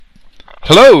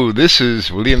Hello, this is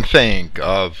William Fink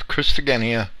of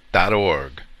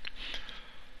Christogenea.org.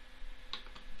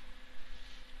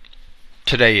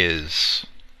 Today is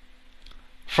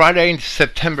Friday,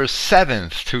 September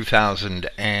 7th,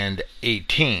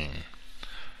 2018.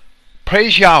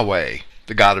 Praise Yahweh,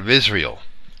 the God of Israel,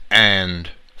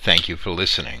 and thank you for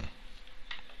listening.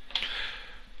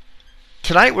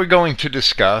 Tonight we're going to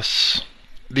discuss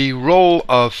the role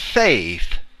of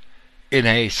faith in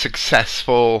a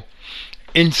successful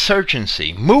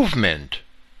insurgency, movement,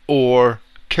 or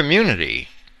community.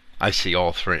 I see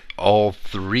all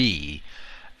three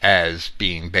as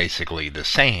being basically the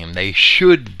same. They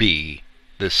should be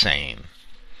the same.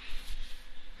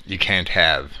 You can't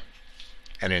have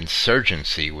an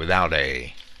insurgency without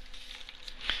a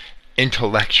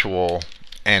intellectual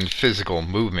and physical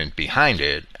movement behind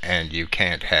it, and you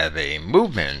can't have a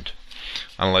movement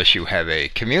unless you have a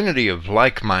community of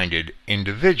like-minded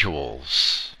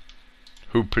individuals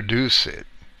who produce it.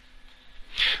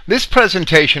 This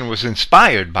presentation was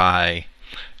inspired by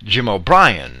Jim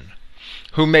O'Brien,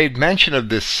 who made mention of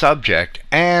this subject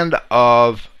and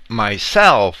of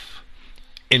myself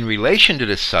in relation to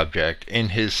this subject in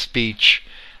his speech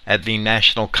at the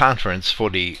National Conference for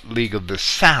the League of the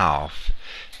South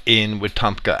in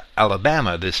Wetumpka,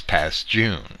 Alabama this past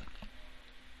June.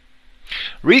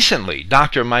 Recently,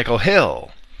 Dr. Michael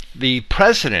Hill, the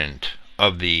president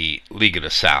of the League of the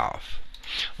South,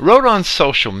 wrote on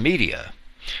social media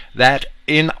that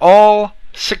in all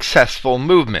successful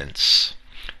movements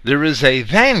there is a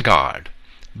vanguard,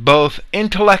 both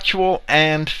intellectual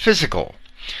and physical,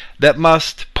 that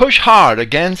must push hard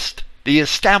against the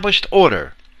established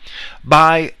order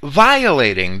by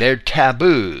violating their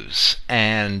taboos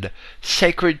and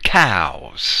sacred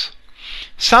cows,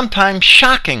 sometimes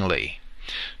shockingly,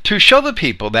 to show the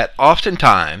people that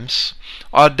oftentimes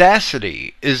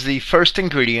audacity is the first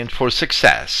ingredient for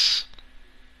success.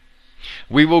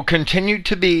 We will continue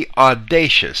to be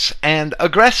audacious and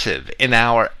aggressive in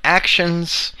our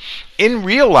actions in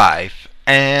real life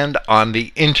and on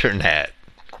the internet.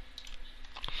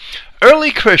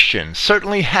 Early Christians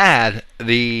certainly had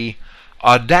the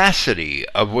audacity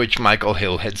of which Michael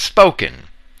Hill had spoken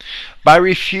by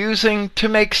refusing to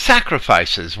make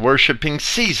sacrifices worshiping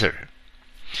Caesar,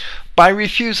 by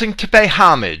refusing to pay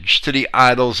homage to the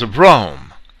idols of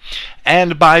Rome,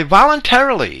 and by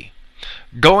voluntarily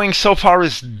going so far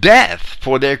as death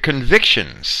for their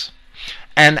convictions,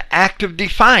 an act of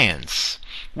defiance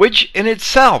which in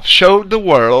itself showed the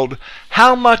world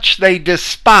how much they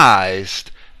despised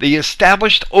the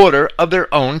established order of their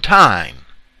own time.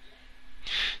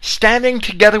 Standing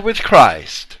together with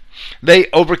Christ, they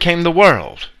overcame the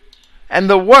world, and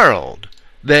the world,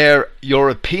 their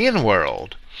European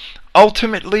world,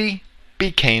 ultimately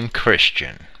became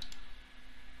Christian.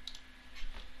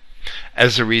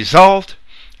 As a result,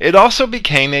 it also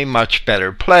became a much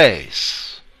better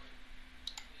place.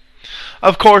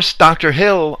 Of course, Dr.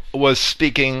 Hill was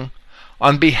speaking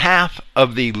on behalf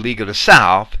of the League of the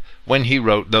South when he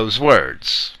wrote those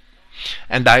words,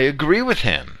 and I agree with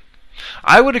him.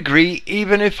 I would agree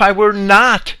even if I were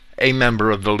not a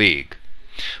member of the League.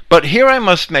 But here I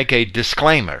must make a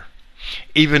disclaimer.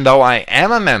 Even though I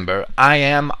am a member, I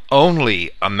am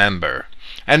only a member,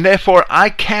 and therefore I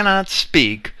cannot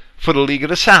speak for the League of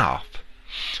the South,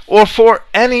 or for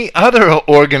any other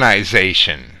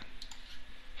organization.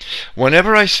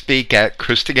 Whenever I speak at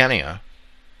Christogenea,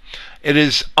 it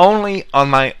is only on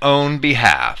my own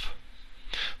behalf.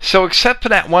 So except for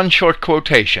that one short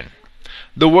quotation,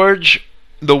 the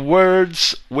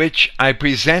words which I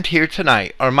present here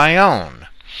tonight are my own,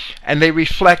 and they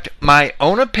reflect my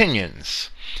own opinions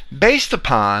based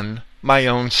upon my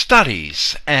own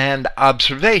studies and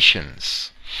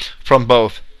observations from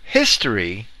both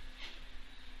history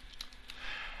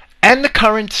and the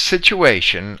current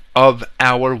situation of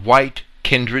our white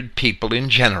kindred people in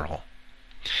general.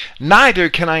 Neither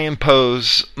can I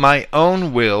impose my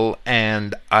own will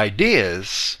and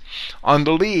ideas on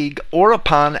the League or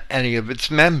upon any of its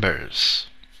members.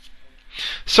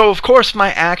 So, of course,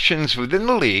 my actions within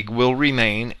the League will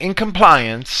remain in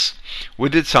compliance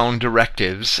with its own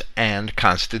directives and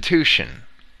constitution.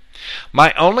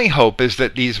 My only hope is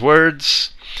that these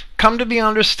words come to be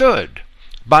understood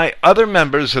by other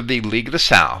members of the League of the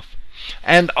South,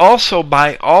 and also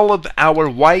by all of our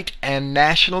white and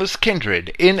nationalist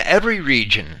kindred in every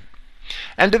region,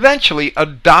 and eventually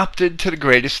adopted to the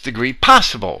greatest degree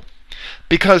possible,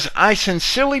 because I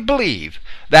sincerely believe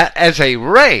that as a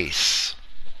race,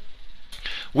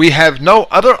 we have no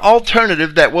other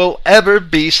alternative that will ever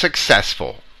be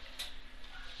successful.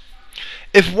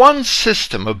 If one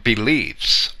system of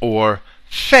beliefs or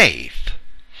faith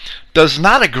does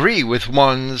not agree with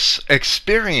one's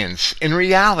experience in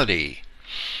reality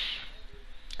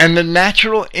and the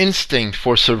natural instinct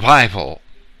for survival,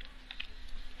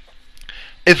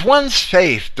 if one's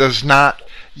faith does not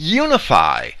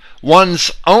unify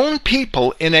one's own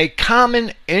people in a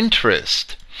common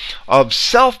interest of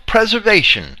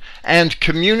self-preservation and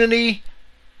community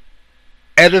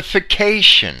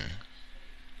edification,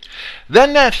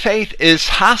 then that faith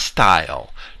is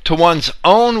hostile to one's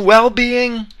own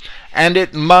well-being, and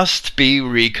it must be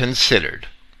reconsidered.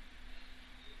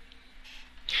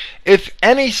 If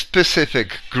any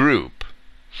specific group,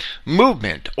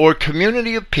 movement, or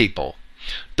community of people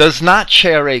does not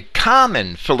share a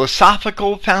common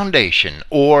philosophical foundation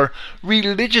or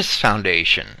religious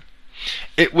foundation,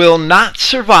 it will not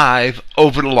survive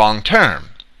over the long term.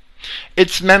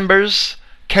 Its members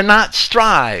cannot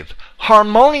strive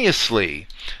harmoniously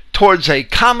towards a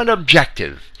common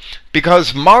objective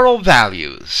because moral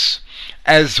values,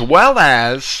 as well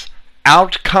as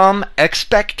outcome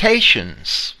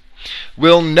expectations,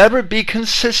 will never be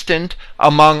consistent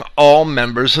among all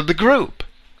members of the group.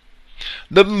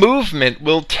 The movement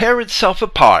will tear itself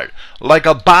apart like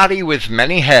a body with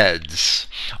many heads,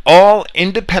 all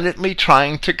independently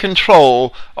trying to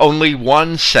control only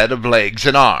one set of legs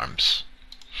and arms.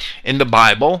 In the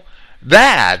Bible,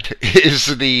 that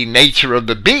is the nature of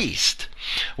the beast,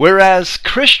 whereas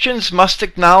Christians must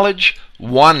acknowledge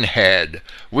one head,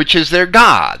 which is their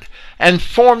God, and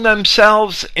form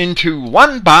themselves into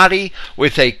one body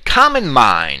with a common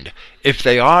mind if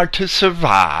they are to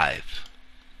survive.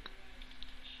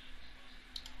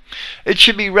 It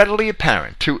should be readily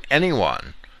apparent to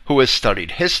anyone who has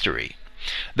studied history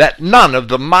that none of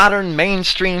the modern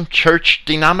mainstream church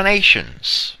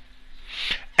denominations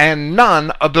and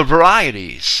none of the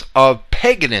varieties of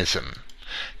paganism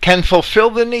can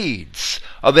fulfill the needs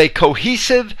of a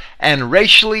cohesive and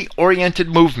racially oriented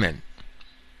movement.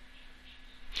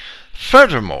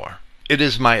 Furthermore, it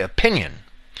is my opinion,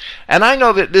 and I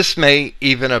know that this may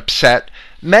even upset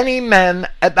many men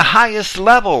at the highest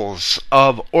levels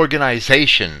of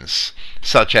organizations,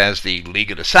 such as the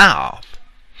League of the South,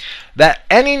 that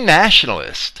any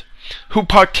nationalist who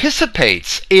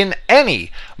participates in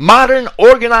any modern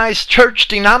organized church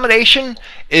denomination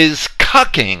is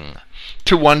cucking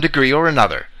to one degree or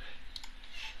another,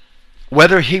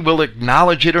 whether he will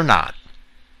acknowledge it or not.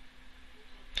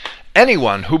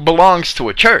 Anyone who belongs to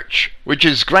a church which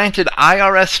is granted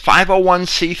IRS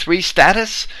 501c3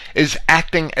 status is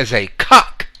acting as a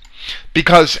cuck,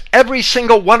 because every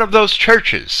single one of those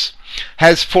churches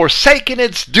has forsaken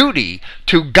its duty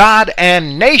to God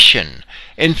and nation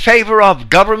in favor of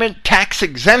government tax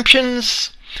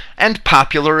exemptions and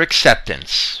popular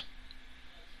acceptance.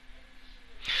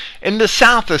 In the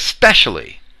South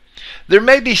especially, there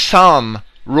may be some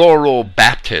rural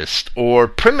Baptist or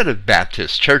primitive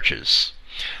Baptist churches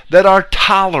that are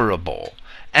tolerable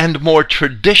and more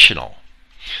traditional,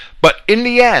 but in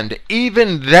the end,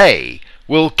 even they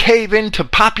will cave into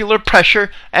popular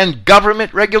pressure and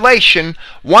government regulation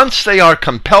once they are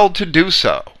compelled to do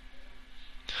so.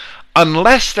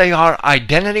 Unless they are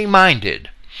identity-minded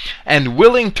and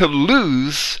willing to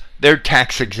lose their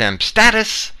tax-exempt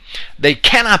status, they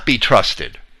cannot be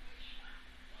trusted.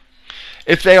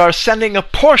 If they are sending a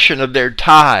portion of their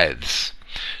tithes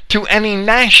to any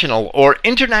national or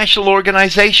international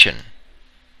organization,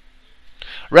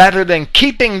 rather than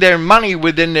keeping their money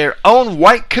within their own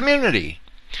white community,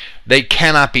 they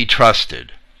cannot be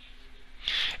trusted.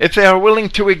 If they are willing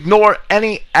to ignore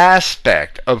any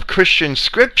aspect of Christian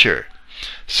scripture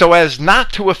so as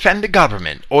not to offend the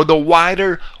government or the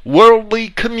wider worldly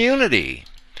community,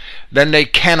 then they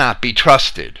cannot be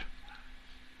trusted.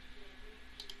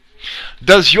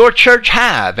 Does your church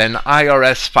have an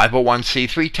IRS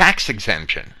 501c3 tax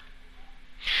exemption?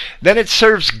 Then it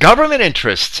serves government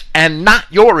interests and not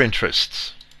your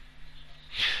interests.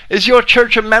 Is your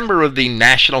church a member of the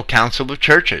National Council of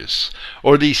Churches,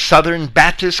 or the Southern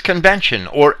Baptist Convention,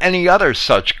 or any other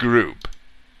such group?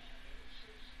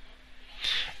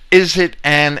 Is it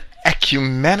an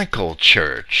ecumenical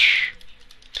church,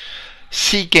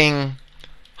 seeking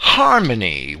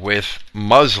harmony with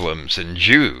Muslims and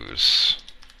Jews?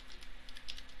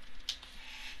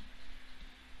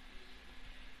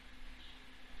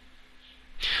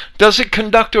 Does it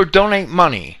conduct or donate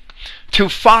money to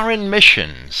foreign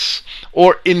missions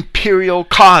or imperial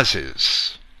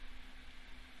causes?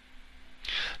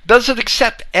 Does it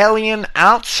accept alien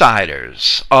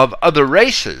outsiders of other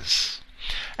races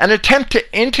and attempt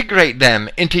to integrate them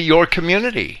into your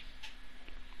community?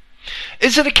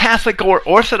 Is it a Catholic or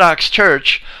Orthodox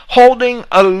church holding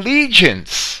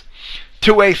allegiance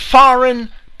to a foreign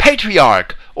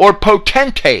patriarch or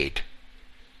potentate,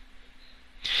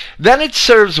 then it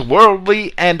serves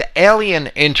worldly and alien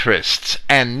interests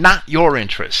and not your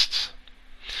interests.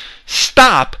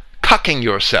 Stop cucking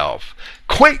yourself.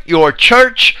 Quit your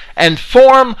church and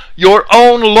form your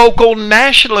own local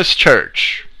nationalist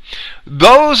church.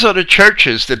 Those are the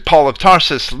churches that Paul of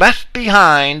Tarsus left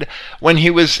behind when he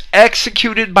was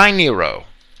executed by Nero.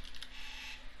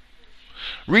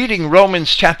 Reading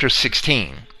Romans chapter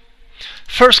 16,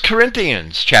 1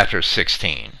 Corinthians chapter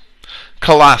 16,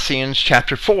 Colossians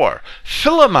chapter 4,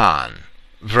 Philemon,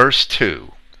 verse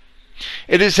 2.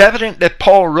 It is evident that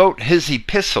Paul wrote his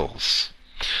epistles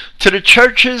to the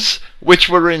churches which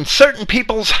were in certain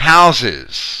people's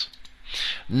houses,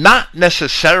 not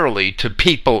necessarily to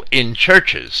people in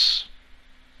churches.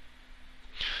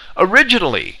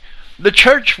 Originally, the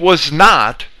church was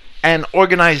not an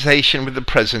organization with a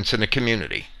presence in a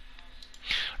community.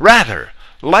 Rather,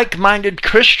 like-minded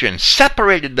Christians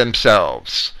separated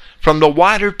themselves from the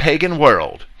wider pagan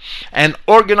world and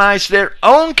organized their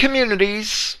own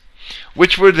communities,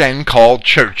 which were then called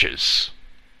churches.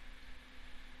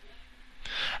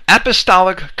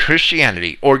 Apostolic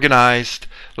Christianity organized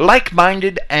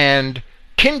like-minded and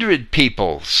kindred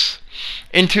peoples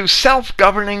into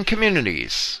self-governing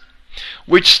communities,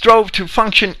 which strove to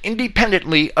function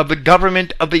independently of the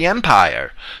government of the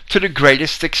empire to the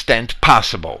greatest extent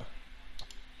possible.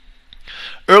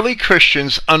 Early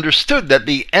Christians understood that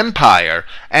the empire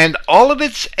and all of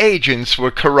its agents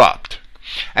were corrupt,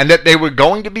 and that they were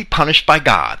going to be punished by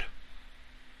God.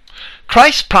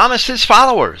 Christ promised his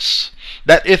followers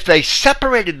that if they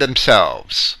separated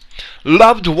themselves,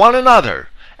 loved one another,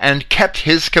 and kept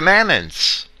his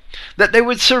commandments, that they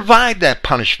would survive that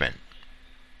punishment.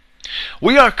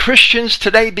 We are Christians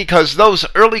today because those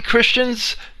early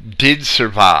Christians did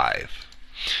survive.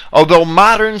 Although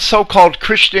modern so-called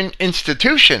Christian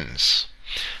institutions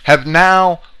have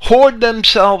now whored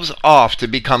themselves off to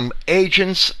become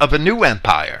agents of a new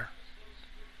empire.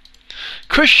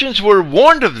 Christians were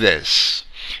warned of this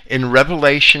in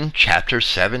Revelation chapter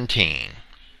 17,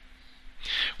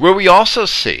 where we also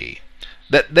see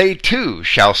that they too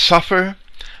shall suffer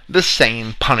the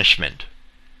same punishment.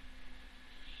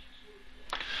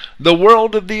 The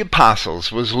world of the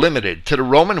apostles was limited to the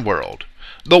Roman world,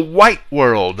 the white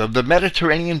world of the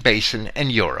Mediterranean basin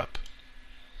and Europe.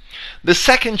 The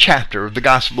second chapter of the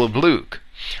Gospel of Luke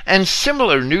and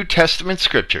similar New Testament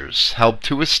scriptures help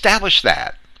to establish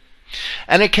that,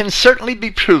 and it can certainly be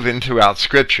proven throughout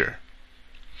Scripture.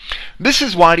 This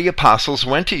is why the apostles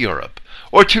went to Europe,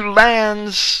 or to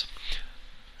lands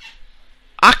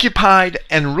occupied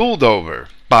and ruled over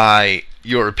by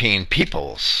European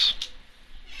peoples.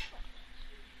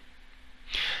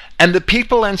 And the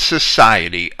people and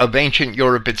society of ancient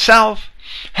Europe itself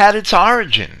had its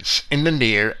origins in the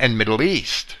Near and Middle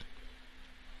East.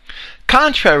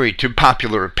 Contrary to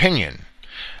popular opinion,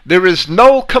 there is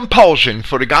no compulsion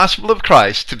for the gospel of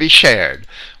Christ to be shared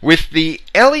with the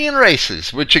alien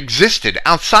races which existed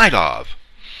outside of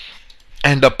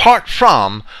and apart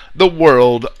from the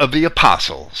world of the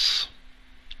apostles.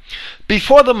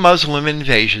 Before the Muslim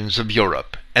invasions of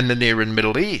Europe and the Near and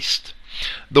Middle East,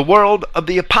 the world of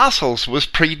the apostles was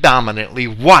predominantly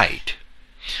white,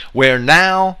 where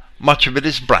now much of it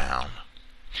is brown.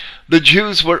 The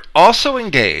Jews were also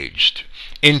engaged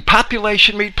in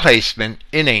population replacement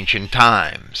in ancient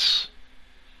times.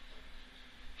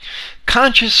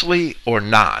 Consciously or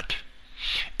not,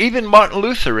 even Martin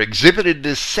Luther exhibited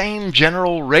this same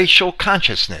general racial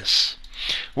consciousness,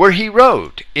 where he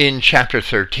wrote in chapter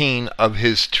 13 of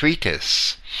his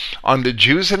treatise on the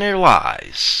Jews and their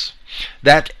lies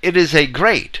that it is a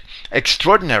great,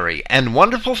 extraordinary, and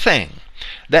wonderful thing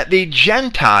that the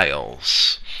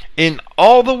Gentiles in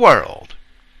all the world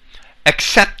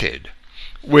accepted,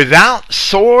 without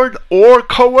sword or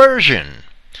coercion,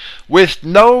 with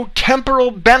no temporal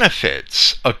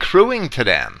benefits accruing to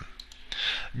them,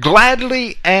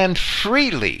 gladly and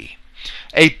freely,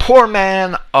 a poor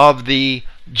man of the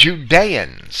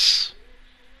Judeans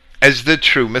as the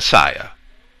true Messiah,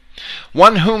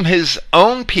 one whom his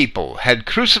own people had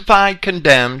crucified,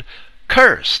 condemned,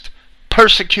 cursed,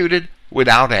 persecuted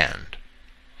without end.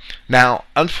 Now,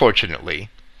 unfortunately,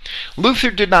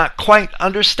 Luther did not quite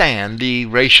understand the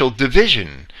racial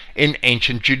division in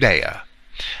ancient Judea,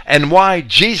 and why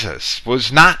Jesus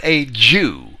was not a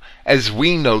Jew as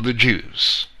we know the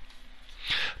Jews.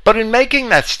 But in making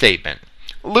that statement,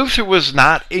 Luther was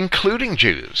not including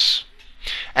Jews,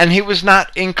 and he was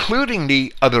not including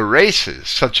the other races,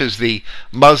 such as the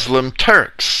Muslim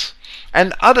Turks,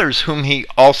 and others whom he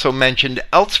also mentioned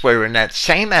elsewhere in that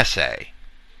same essay,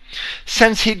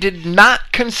 since he did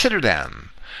not consider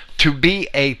them to be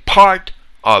a part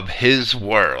of his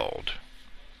world,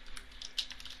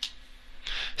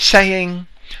 saying,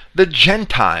 "the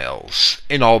Gentiles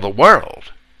in all the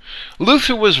world."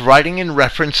 Luther was writing in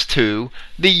reference to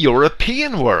the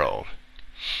European world.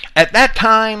 At that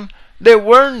time, there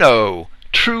were no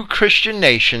true Christian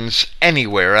nations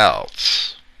anywhere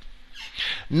else.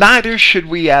 Neither should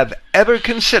we have ever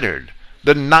considered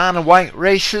the non-white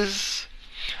races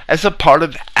as a part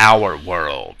of our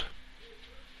world.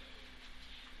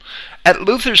 At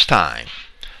Luther's time,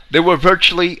 there were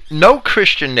virtually no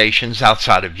Christian nations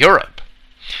outside of Europe.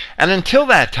 And until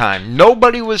that time,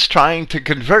 nobody was trying to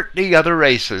convert the other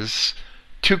races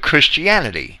to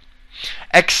Christianity,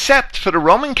 except for the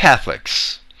Roman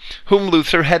Catholics, whom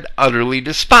Luther had utterly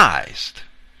despised.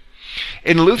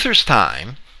 In Luther's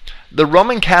time, the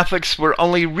Roman Catholics were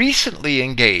only recently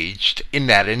engaged in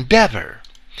that endeavor,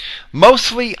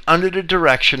 mostly under the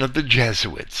direction of the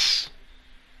Jesuits,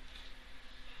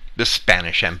 the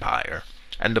Spanish Empire,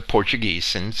 and the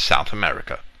Portuguese in South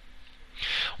America.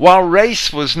 While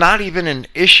race was not even an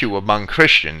issue among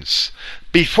Christians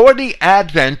before the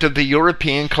advent of the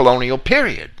European colonial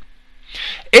period,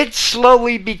 it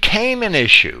slowly became an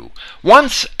issue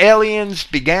once aliens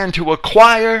began to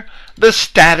acquire the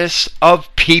status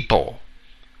of people.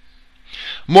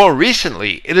 More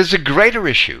recently, it is a greater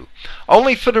issue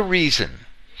only for the reason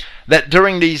that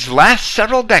during these last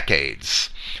several decades,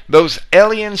 those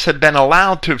aliens have been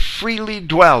allowed to freely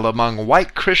dwell among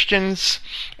white Christians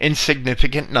in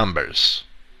significant numbers.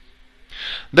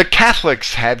 The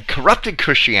Catholics had corrupted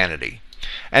Christianity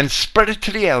and spread it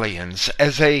to the aliens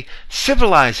as a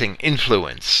civilizing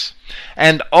influence,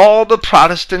 and all the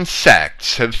Protestant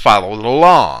sects have followed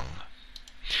along.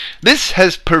 This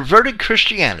has perverted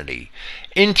Christianity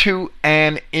into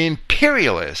an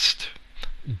imperialist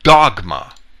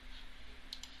dogma.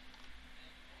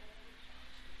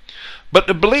 But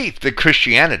the belief that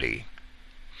Christianity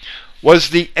was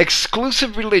the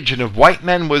exclusive religion of white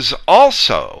men was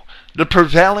also the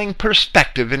prevailing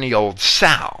perspective in the Old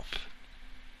South.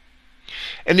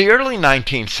 In the early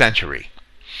 19th century,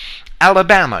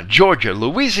 Alabama, Georgia,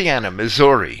 Louisiana,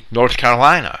 Missouri, North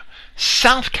Carolina,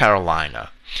 South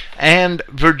Carolina, and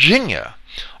Virginia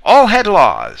all had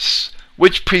laws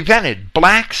which prevented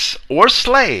blacks or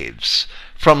slaves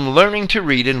from learning to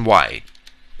read and write,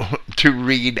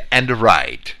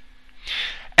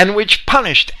 and which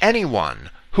punished anyone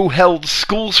who held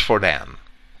schools for them.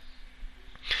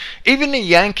 Even the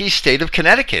Yankee state of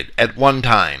Connecticut at one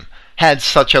time had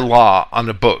such a law on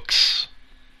the books.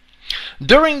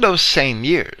 During those same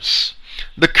years,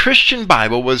 the Christian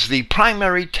Bible was the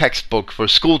primary textbook for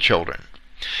school children,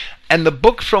 and the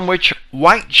book from which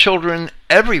white children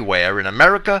everywhere in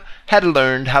America had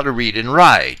learned how to read and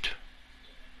write.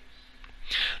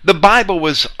 The Bible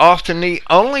was often the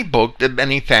only book that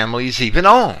many families even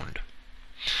owned.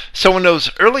 So in those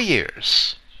early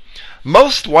years,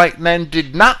 most white men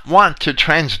did not want to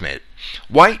transmit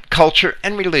white culture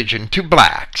and religion to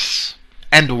blacks,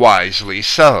 and wisely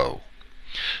so.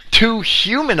 To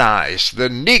humanize the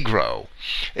Negro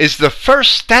is the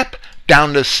first step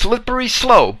down the slippery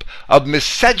slope of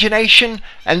miscegenation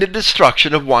and the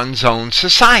destruction of one's own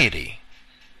society.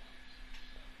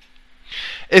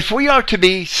 If we are to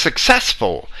be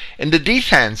successful in the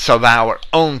defense of our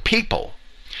own people,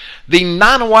 the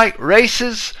non-white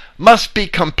races must be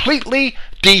completely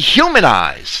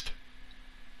dehumanized.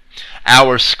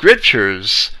 Our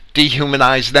scriptures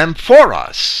dehumanize them for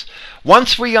us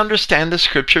once we understand the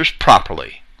scriptures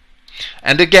properly.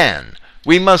 And again,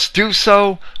 we must do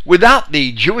so without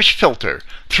the Jewish filter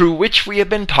through which we have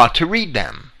been taught to read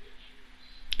them.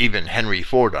 Even Henry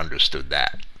Ford understood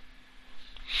that.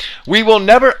 We will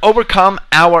never overcome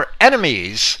our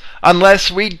enemies unless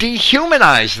we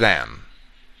dehumanize them.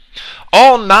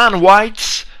 All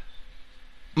non-whites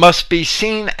must be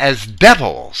seen as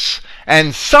devils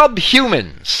and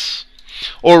subhumans,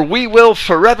 or we will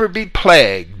forever be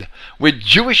plagued with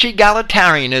Jewish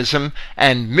egalitarianism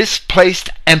and misplaced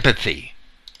empathy.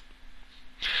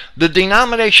 The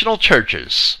denominational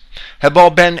churches have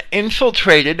all been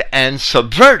infiltrated and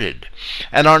subverted,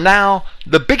 and are now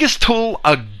the biggest tool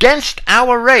against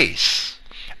our race,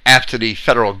 after the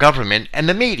federal government and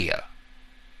the media.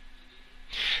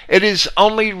 It is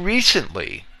only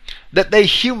recently that they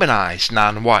humanized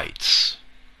non-whites.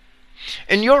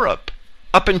 In Europe,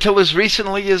 up until as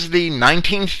recently as the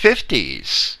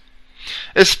 1950s,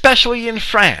 especially in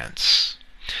France,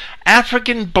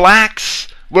 African blacks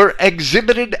were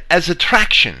exhibited as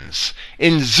attractions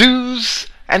in zoos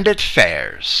and at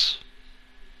fairs.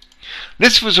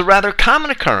 This was a rather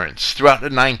common occurrence throughout the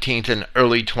 19th and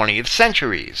early 20th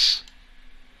centuries.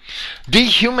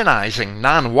 Dehumanizing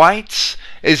non-whites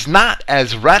is not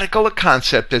as radical a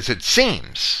concept as it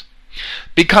seems,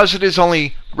 because it is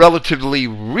only relatively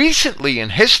recently in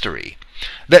history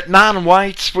that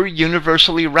non-whites were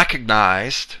universally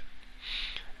recognized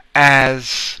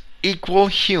as equal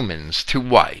humans to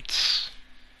whites.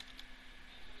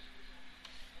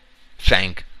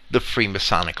 Thank the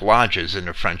Freemasonic lodges in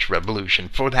the French Revolution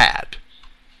for that.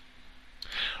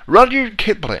 Rudyard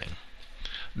Kipling,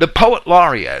 the poet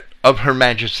laureate of Her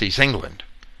Majesty's England,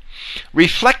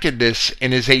 reflected this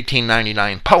in his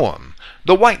 1899 poem,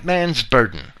 The White Man's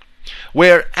Burden,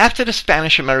 where, after the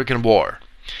Spanish-American War,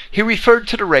 he referred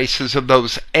to the races of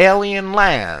those alien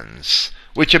lands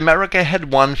which America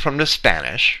had won from the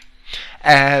Spanish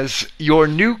as your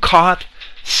new-caught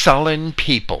sullen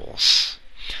peoples,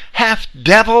 half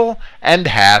devil and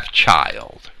half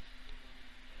child.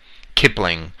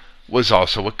 Kipling was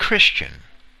also a Christian.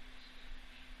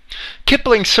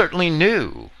 Kipling certainly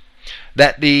knew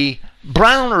that the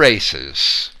brown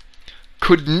races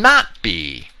could not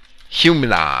be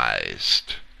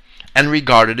humanized and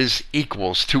regarded as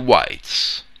equals to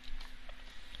whites.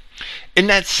 In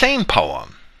that same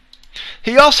poem,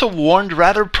 he also warned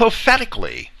rather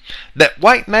prophetically that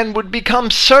white men would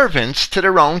become servants to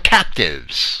their own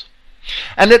captives,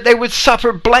 and that they would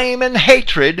suffer blame and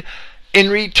hatred in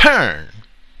return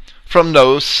from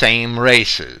those same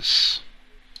races.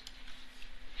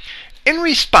 In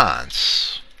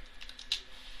response,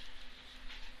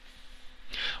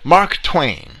 Mark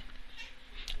Twain,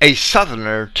 a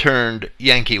Southerner turned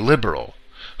Yankee liberal,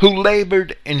 who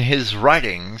labored in his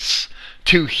writings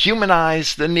to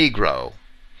humanize the Negro,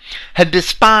 had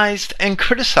despised and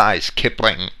criticized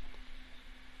Kipling.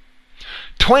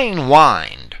 Twain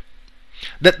whined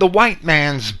that the white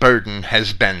man's burden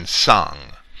has been sung.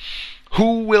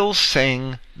 Who will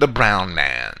sing the brown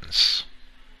man's?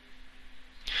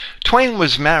 Twain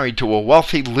was married to a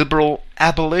wealthy liberal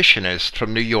abolitionist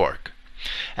from New York,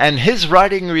 and his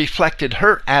writing reflected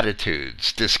her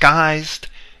attitudes disguised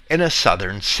in a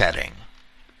Southern setting.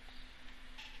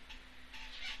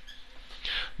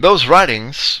 Those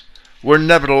writings were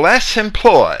nevertheless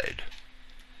employed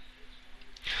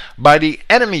by the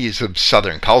enemies of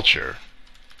Southern culture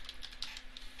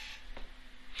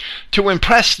to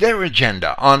impress their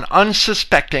agenda on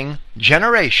unsuspecting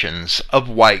generations of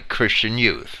white Christian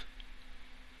youth.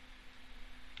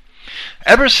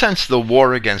 Ever since the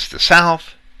war against the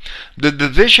South, the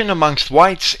division amongst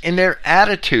whites in their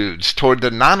attitudes toward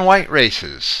the non-white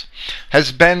races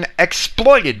has been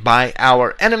exploited by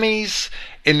our enemies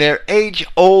in their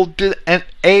age-old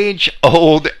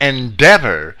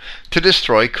endeavor to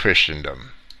destroy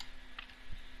Christendom.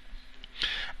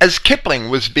 As Kipling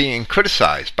was being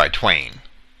criticized by Twain,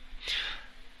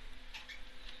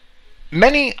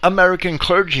 many American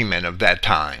clergymen of that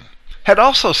time had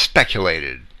also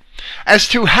speculated as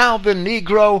to how the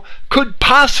Negro could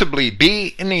possibly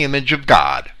be in the image of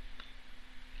God,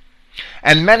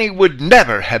 and many would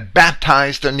never have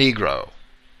baptized a Negro.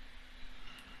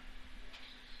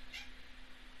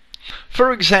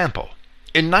 For example,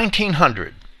 in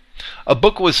 1900, a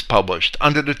book was published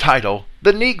under the title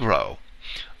The Negro,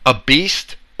 A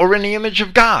Beast or in the Image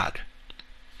of God,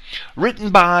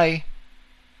 written by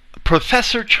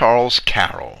Professor Charles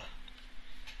Carroll.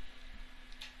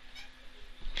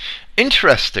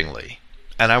 Interestingly,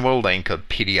 and I will link a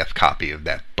PDF copy of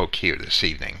that book here this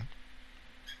evening.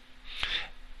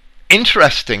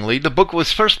 Interestingly, the book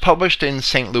was first published in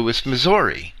St. Louis,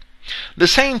 Missouri, the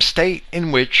same state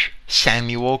in which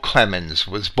Samuel Clemens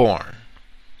was born,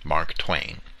 Mark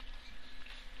Twain.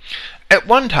 At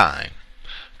one time,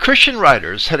 Christian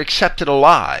writers had accepted a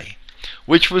lie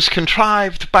which was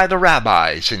contrived by the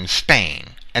rabbis in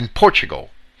Spain and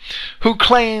Portugal, who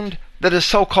claimed that a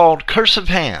so-called curse of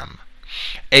Ham,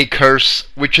 a curse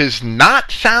which is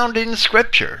not found in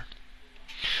Scripture,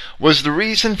 was the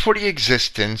reason for the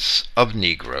existence of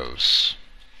Negroes.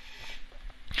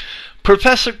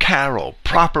 Professor Carroll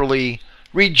properly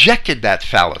rejected that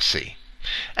fallacy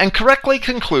and correctly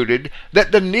concluded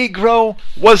that the Negro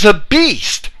was a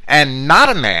beast and not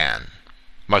a man,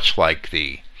 much like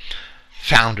the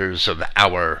founders of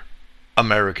our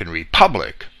American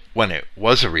Republic, when it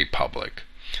was a republic,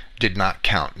 did not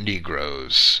count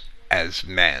Negroes as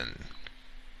men.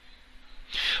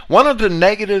 One of the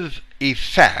negative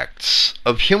effects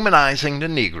of humanizing the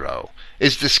Negro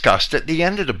is discussed at the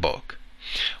end of the book,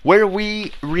 where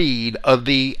we read of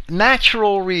the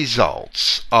natural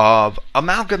results of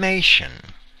amalgamation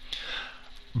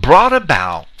brought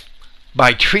about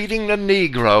by treating the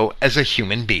Negro as a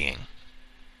human being.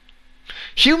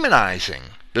 Humanizing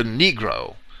the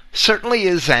Negro certainly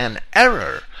is an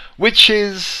error which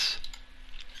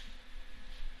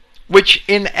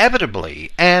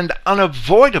inevitably and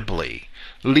unavoidably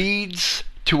leads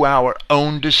to our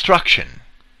own destruction.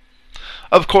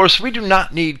 Of course, we do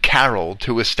not need Carroll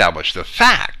to establish the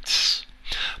facts,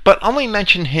 but only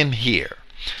mention him here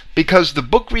because the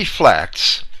book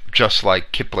reflects, just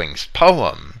like Kipling's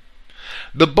poem,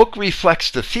 the book reflects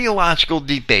the theological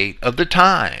debate of the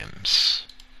times.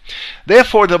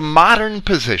 Therefore, the modern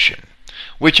position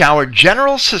which our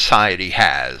general society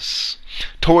has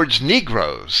towards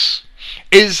Negroes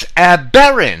is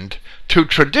aberrant to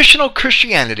traditional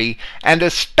Christianity and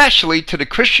especially to the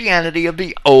Christianity of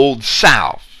the Old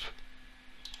South.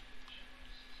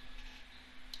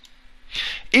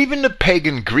 Even the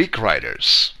pagan Greek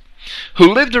writers,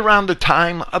 who lived around the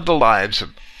time of the lives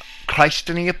of Christ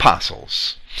and the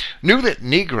apostles, knew that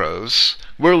Negroes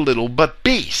were little but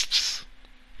beasts.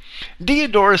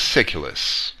 Diodorus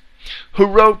Siculus, who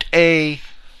wrote a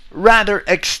rather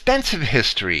extensive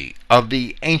history of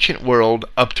the ancient world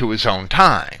up to his own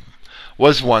time,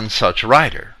 was one such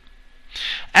writer.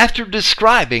 After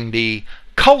describing the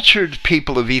cultured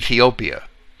people of Ethiopia,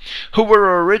 who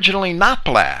were originally not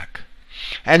black,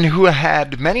 and who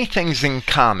had many things in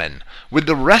common with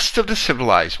the rest of the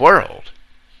civilized world,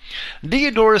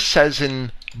 Diodorus says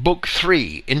in Book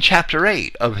 3, in Chapter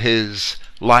 8 of his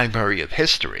Library of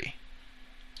History,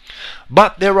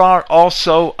 "But there are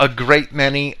also a great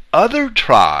many other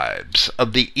tribes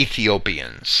of the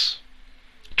Ethiopians,"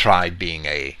 tribe being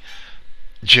a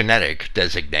genetic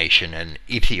designation and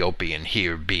Ethiopian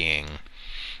here being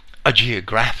a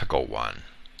geographical one.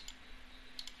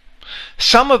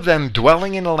 "Some of them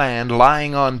dwelling in a land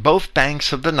lying on both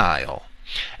banks of the Nile,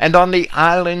 and on the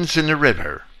islands in the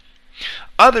river,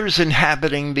 others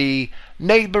inhabiting the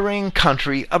neighboring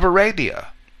country of Arabia,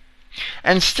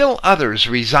 and still others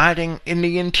residing in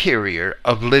the interior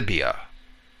of Libya."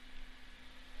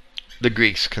 The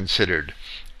Greeks considered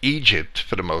Egypt,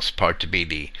 for the most part, to be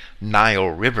the Nile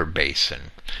River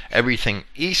basin, everything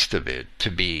east of it to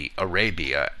be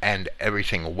Arabia, and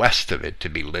everything west of it to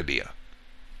be Libya.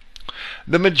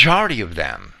 The majority of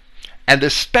them, and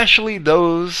especially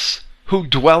those who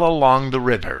dwell along the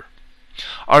river,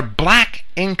 are black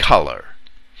in color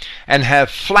and have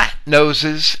flat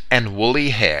noses and woolly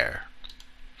hair.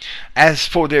 As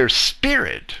for their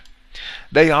spirit,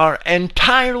 they are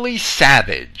entirely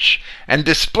savage and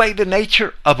display the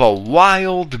nature of a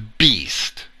wild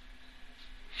beast.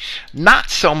 Not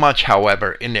so much,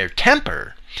 however, in their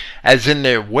temper as in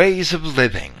their ways of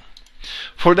living,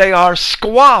 for they are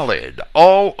squalid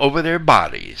all over their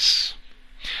bodies.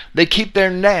 They keep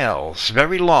their nails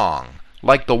very long,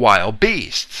 like the wild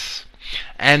beasts,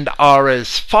 and are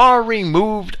as far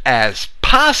removed as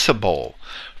possible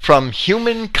from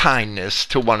human kindness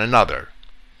to one another.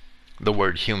 The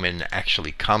word human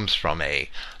actually comes from a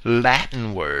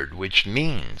Latin word which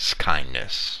means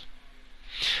kindness.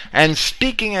 And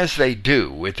speaking as they do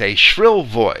with a shrill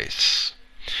voice,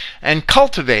 and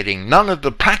cultivating none of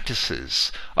the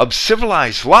practices of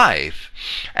civilized life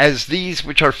as these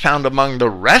which are found among the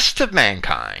rest of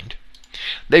mankind,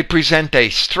 they present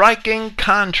a striking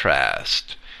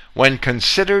contrast when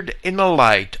considered in the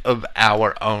light of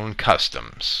our own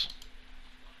customs.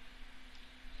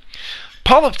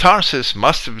 Paul of Tarsus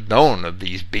must have known of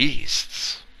these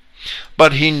beasts,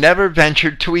 but he never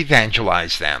ventured to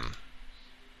evangelize them.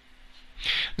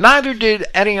 Neither did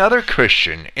any other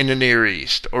Christian in the Near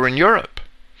East or in Europe,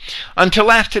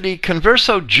 until after the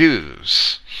Converso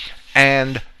Jews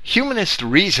and humanist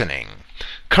reasoning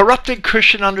corrupted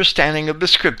Christian understanding of the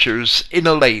Scriptures in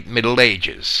the late Middle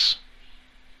Ages.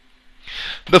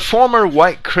 The former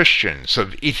white Christians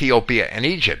of Ethiopia and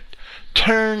Egypt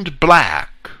turned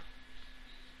black,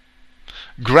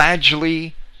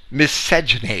 gradually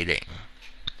miscegenating,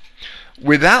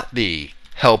 without the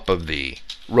help of the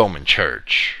Roman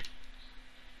Church.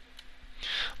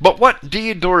 But what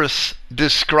Diodorus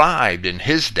described in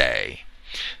his day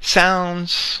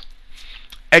sounds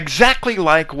exactly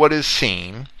like what is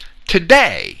seen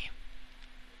today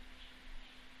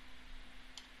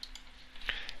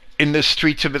in the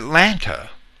streets of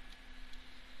Atlanta,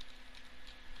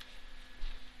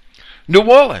 New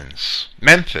Orleans,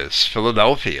 Memphis,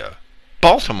 Philadelphia,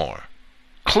 Baltimore,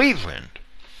 Cleveland,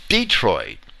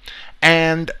 Detroit,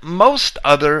 and most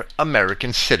other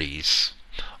American cities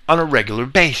on a regular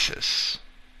basis.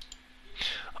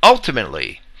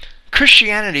 Ultimately,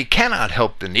 Christianity cannot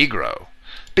help the Negro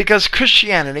because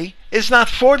Christianity is not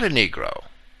for the Negro.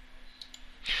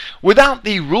 Without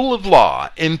the rule of law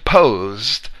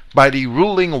imposed by the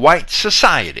ruling white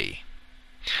society,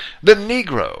 the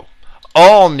Negro,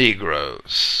 all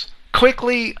Negroes,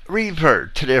 quickly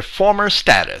revert to their former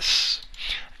status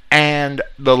and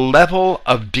the level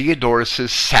of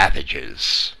Diodorus'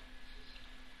 savages.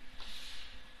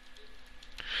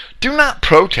 Do not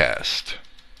protest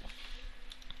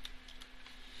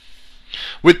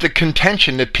with the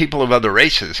contention that people of other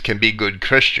races can be good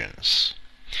Christians.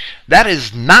 That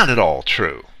is not at all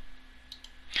true.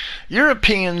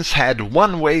 Europeans had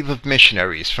one wave of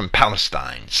missionaries from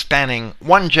Palestine spanning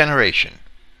one generation.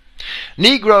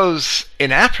 Negroes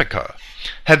in Africa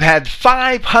have had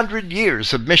 500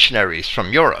 years of missionaries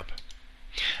from Europe,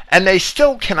 and they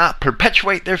still cannot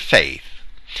perpetuate their faith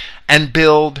and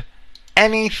build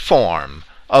any form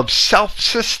of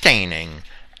self-sustaining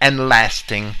and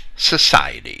lasting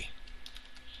society.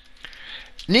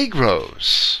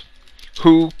 Negroes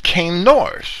who came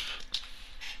north,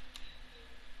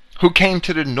 who came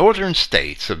to the northern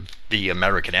states of the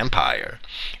American Empire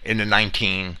in the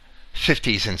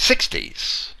 1950s and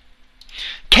 60s,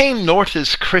 came north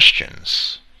as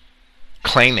Christians,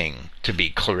 claiming to be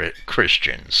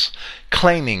Christians,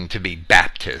 claiming to be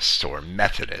Baptists or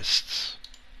Methodists.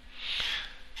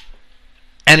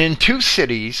 And in 2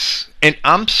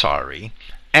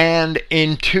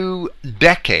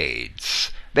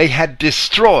 decades, they had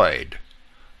destroyed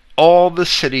all the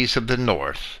cities of the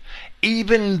North,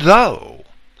 even though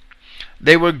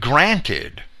they were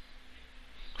granted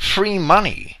free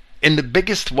money in the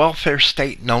biggest welfare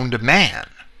state known to man,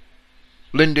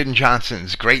 Lyndon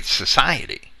Johnson's Great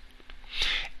Society.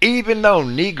 Even though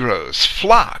Negroes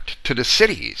flocked to the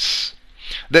cities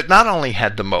that not only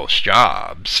had the most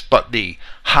jobs, but the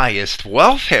highest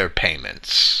welfare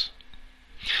payments,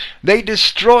 they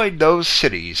destroyed those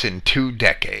cities in 2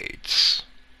 decades.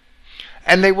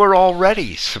 And they were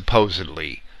already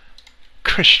supposedly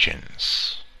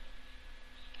Christians.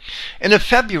 In a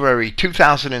February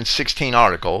 2016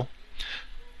 article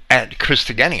at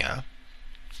Christogenea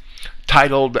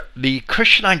titled "The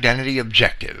Christian Identity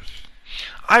Objective,"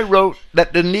 I wrote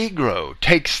that the Negro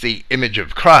takes the image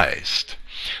of Christ,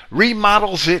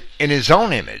 remodels it in his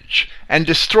own image, and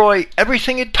destroys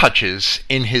everything it touches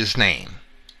in his name.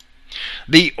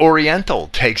 The Oriental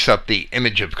takes up the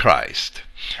image of Christ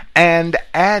and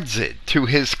adds it to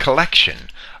his collection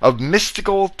of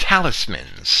mystical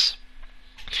talismans,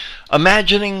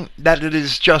 imagining that it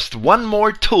is just one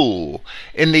more tool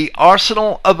in the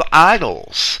arsenal of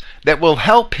idols that will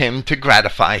help him to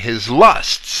gratify his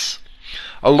lusts,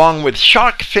 along with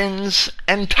shark fins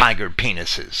and tiger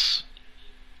penises.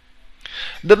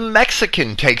 The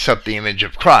Mexican takes up the image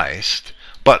of Christ,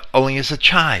 but only as a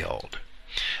child,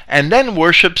 and then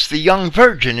worships the young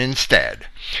virgin instead,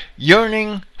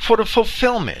 yearning for the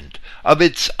fulfillment of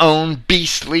its own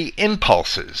beastly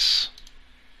impulses.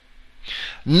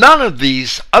 None of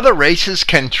these other races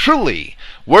can truly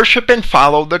worship and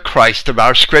follow the Christ of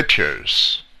our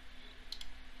scriptures.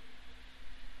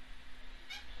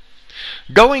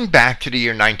 Going back to the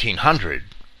year 1900,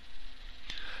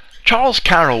 Charles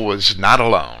Carroll was not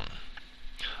alone.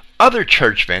 Other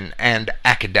churchmen and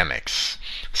academics,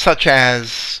 such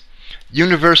as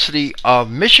University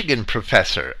of Michigan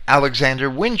professor Alexander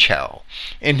Winchell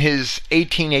in his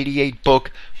 1888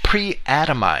 book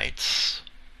Pre-Adamites,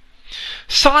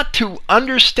 sought to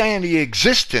understand the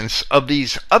existence of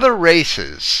these other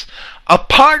races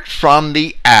apart from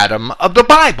the Adam of the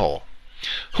Bible,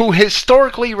 who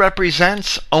historically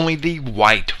represents only the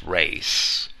white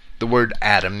race. The word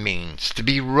Adam means to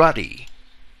be ruddy.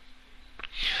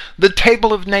 The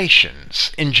Table of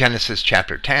Nations in Genesis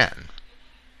chapter 10,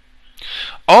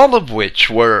 all of which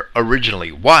were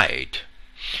originally white,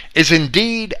 is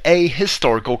indeed a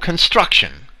historical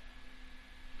construction.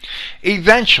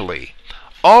 Eventually,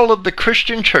 all of the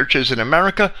Christian churches in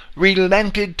America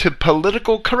relented to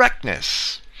political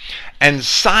correctness and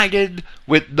sided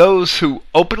with those who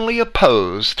openly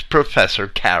opposed Professor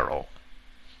Carroll.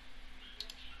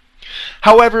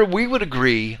 However, we would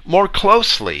agree more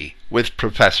closely with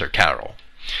Professor Carroll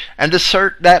and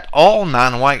assert that all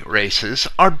non-white races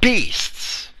are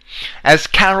beasts, as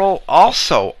Carroll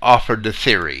also offered the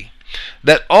theory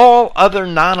that all other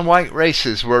non-white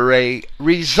races were a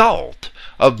result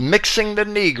of mixing the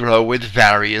Negro with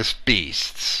various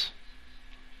beasts.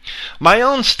 My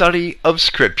own study of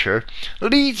Scripture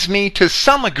leads me to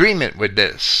some agreement with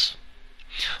this,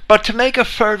 but to make a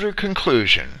further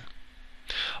conclusion,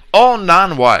 all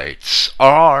non-whites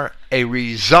are a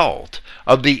result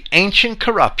of the ancient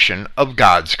corruption of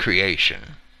God's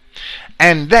creation,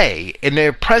 and they, in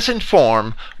their present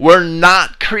form, were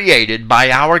not created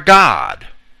by our God.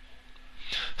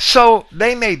 So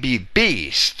they may be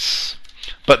beasts,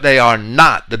 but they are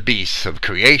not the beasts of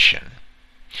creation.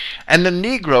 And the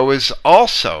Negro is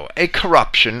also a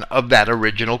corruption of that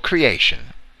original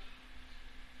creation.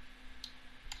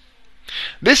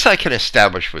 This I can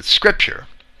establish with Scripture.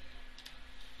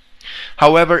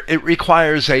 However, it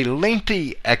requires a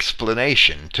lengthy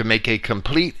explanation to make a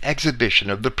complete exhibition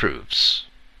of the proofs.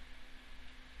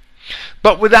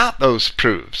 But without those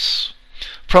proofs,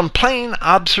 from plain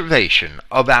observation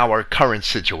of our current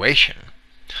situation,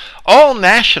 all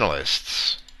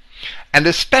nationalists, and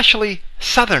especially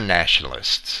Southern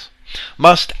nationalists,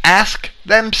 must ask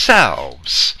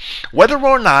themselves whether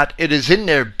or not it is in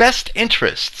their best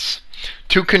interests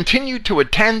to continue to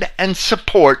attend and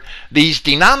support these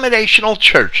denominational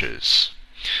churches,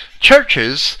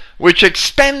 churches which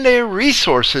expend their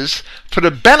resources for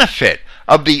the benefit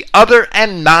of the other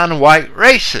and non-white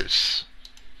races.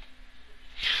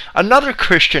 Another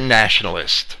Christian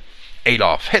nationalist,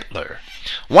 Adolf Hitler,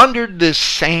 wondered this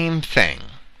same thing.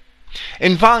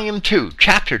 In Volume 2,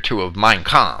 Chapter 2 of Mein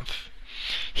Kampf,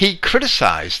 he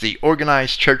criticized the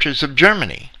organized churches of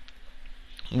Germany,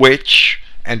 which,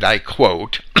 and I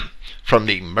quote from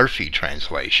the Murphy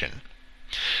translation,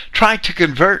 tried to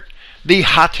convert the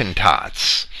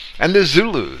Hottentots and the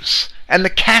Zulus and the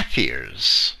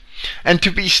Kaffirs, and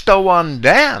to bestow on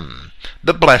them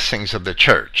the blessings of the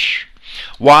church,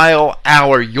 while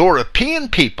our European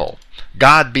people,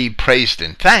 God be praised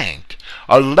and thanked,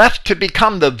 are left to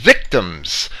become the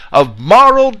victims of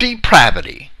moral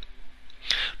depravity.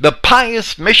 The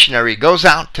pious missionary goes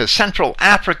out to Central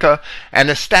Africa and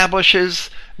establishes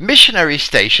missionary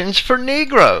stations for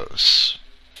Negroes.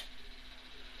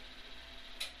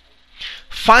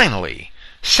 Finally,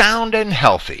 sound and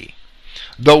healthy,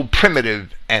 though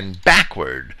primitive and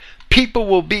backward, people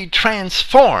will be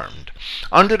transformed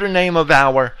under the name of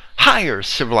our higher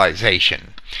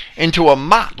civilization into a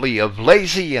motley of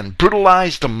lazy and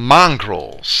brutalized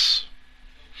mongrels.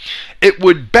 It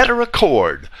would better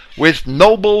accord with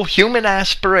noble human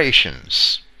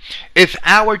aspirations if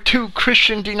our two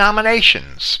Christian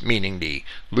denominations, meaning the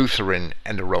Lutheran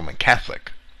and the Roman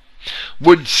Catholic,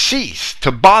 would cease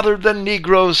to bother the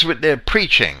Negroes with their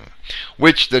preaching,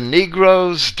 which the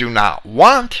Negroes do not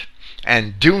want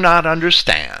and do not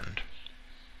understand.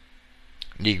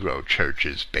 Negro church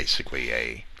is basically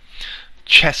a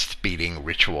chest-beating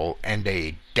ritual and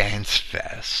a dance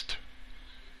fest.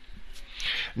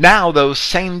 Now those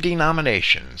same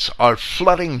denominations are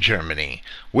flooding Germany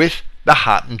with the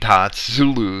Hottentots,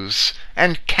 Zulus,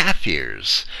 and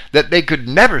Kaffirs that they could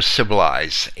never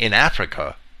civilize in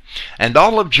Africa, and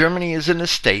all of Germany is in a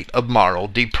state of moral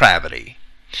depravity.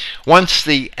 Once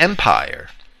the empire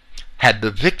had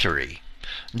the victory,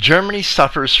 Germany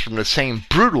suffers from the same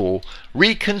brutal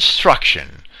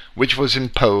reconstruction which was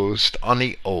imposed on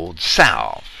the Old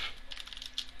South.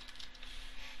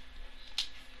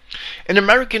 In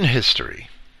American history,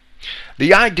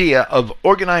 the idea of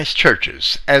organized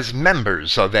churches as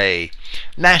members of a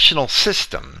national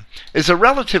system is a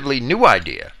relatively new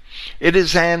idea. It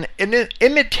is an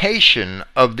imitation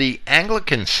of the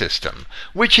Anglican system,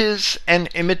 which is an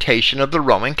imitation of the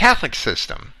Roman Catholic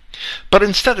system. But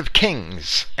instead of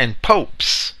kings and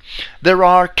popes, there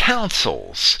are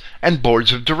councils and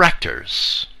boards of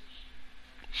directors.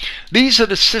 These are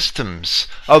the systems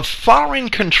of foreign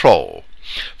control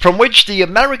from which the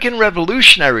American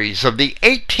revolutionaries of the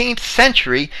 18th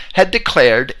century had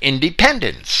declared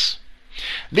independence.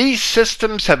 These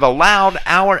systems have allowed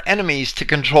our enemies to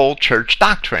control church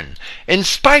doctrine, in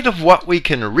spite of what we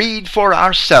can read for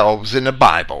ourselves in the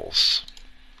Bibles.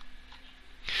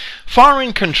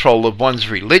 Foreign control of one's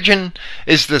religion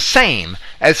is the same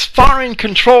as foreign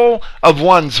control of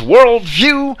one's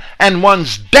worldview and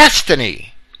one's destiny.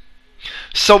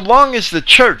 So long as the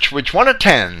church which one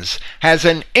attends has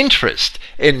an interest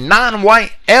in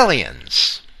non-white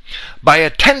aliens, by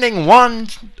attending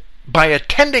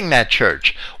that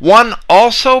church, one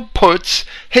also puts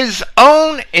his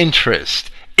own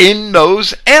interest in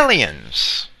those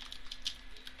aliens.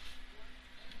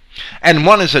 And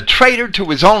one is a traitor to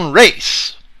his own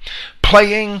race,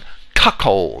 playing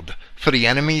cuckold for the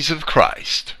enemies of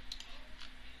Christ.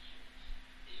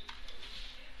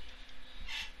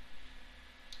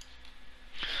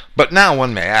 But now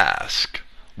one may ask,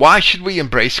 why should we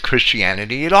embrace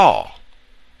Christianity at all?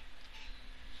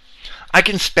 I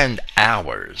can spend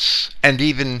hours and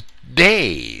even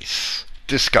days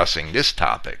discussing this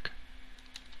topic.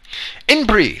 In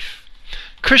brief,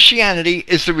 Christianity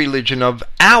is the religion of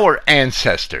our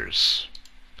ancestors,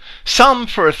 some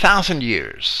for 1,000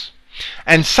 years,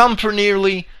 and some for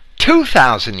nearly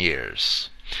 2,000 years,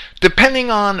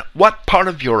 depending on what part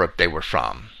of Europe they were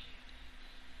from.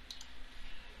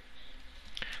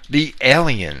 The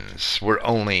aliens were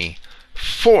only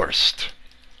forced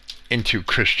into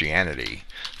Christianity,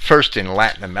 first in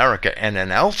Latin America and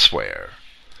then elsewhere,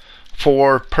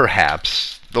 for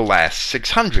perhaps the last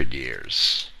 600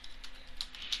 years.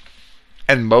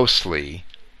 And mostly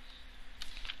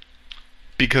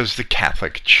because the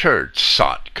Catholic Church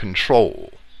sought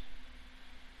control.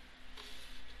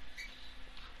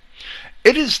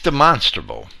 It is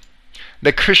demonstrable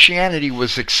that Christianity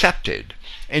was accepted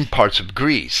in parts of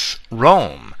Greece,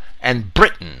 Rome, and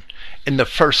Britain in the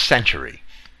 1st century.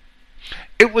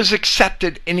 It was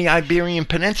accepted in the Iberian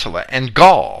Peninsula and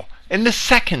Gaul in the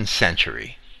 2nd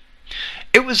century.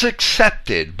 It was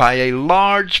accepted by a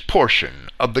large portion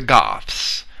of the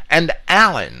Goths and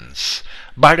Alans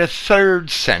by the 3rd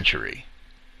century.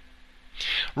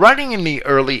 Writing in the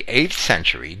early 8th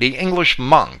century, the English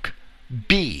monk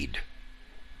Bede,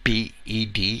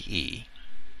 B-E-D-E,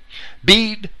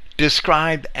 Bede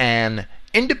described an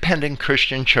independent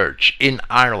Christian church in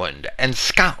Ireland and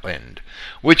Scotland,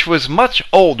 which was much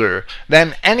older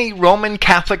than any Roman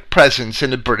Catholic presence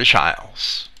in the British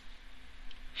Isles.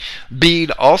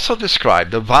 Bede also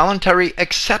described the voluntary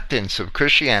acceptance of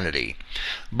Christianity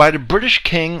by the British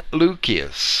king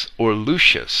Lucius,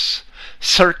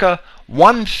 circa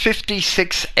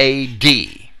 156 AD,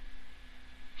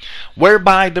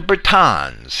 whereby the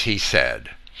Britons, he said,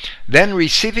 then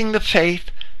receiving the faith,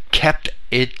 kept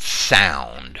it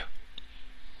sound.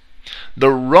 The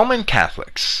Roman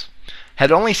Catholics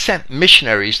had only sent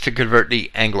missionaries to convert the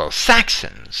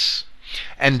Anglo-Saxons,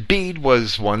 and Bede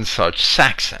was one such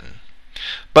Saxon.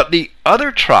 But the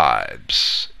other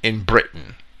tribes in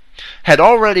Britain had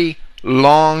already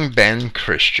long been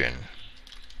Christian.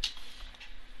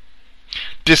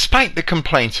 Despite the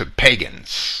complaints of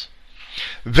pagans,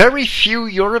 very few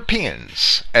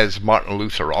Europeans, as Martin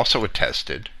Luther also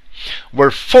attested, were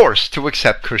forced to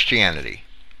accept Christianity.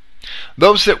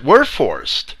 Those that were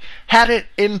forced had it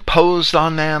imposed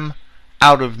on them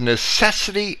out of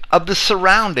necessity of the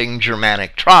surrounding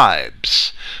Germanic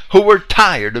tribes, who were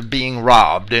tired of being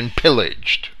robbed and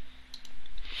pillaged.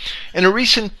 In a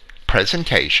recent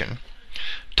presentation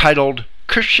titled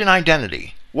Christian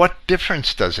Identity, What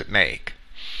Difference Does It Make?,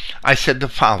 I said the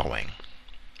following: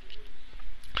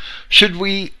 should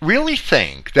we really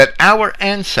think that our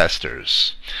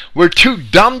ancestors were too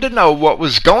dumb to know what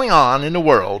was going on in the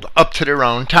world up to their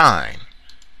own time?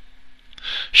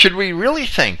 Should we really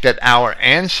think that our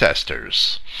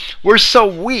ancestors were so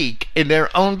weak in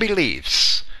their own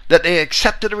beliefs that they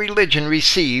accepted a religion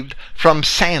received from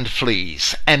sand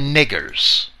fleas and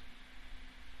niggers?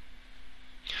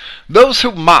 Those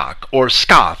who mock or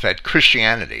scoff at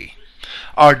Christianity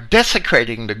are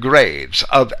desecrating the graves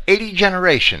of 80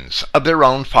 generations of their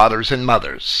own fathers and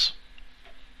mothers.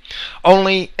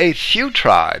 Only a few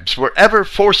tribes were ever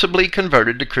forcibly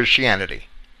converted to Christianity.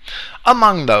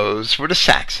 Among those were the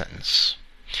Saxons.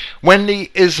 When the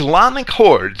Islamic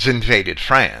hordes invaded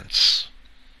France,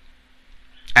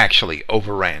 actually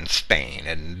overran Spain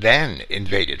and then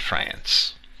invaded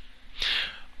France,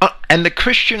 and the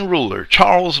Christian ruler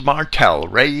Charles Martel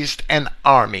raised an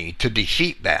army to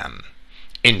defeat them,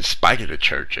 in spite of the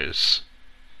churches,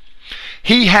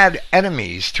 he had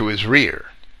enemies to his rear.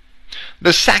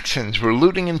 The Saxons were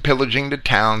looting and pillaging the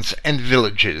towns and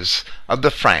villages of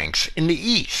the Franks in the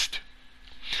east.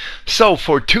 So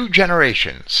for 2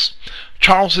 generations,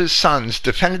 Charles's sons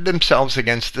defended themselves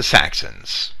against the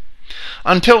Saxons,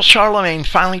 until Charlemagne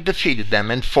finally defeated them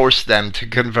and forced them to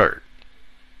convert.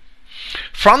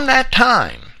 From that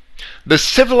time, the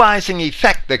civilizing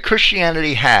effect that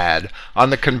Christianity had on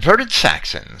the converted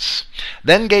Saxons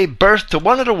then gave birth to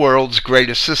one of the world's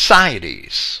greatest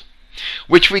societies,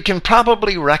 which we can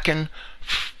probably reckon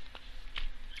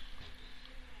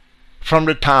from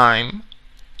the time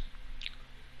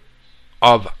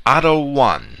of Otto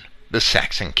I, the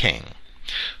Saxon king,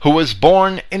 who was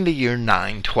born in the year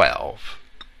 912.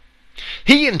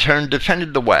 He in turn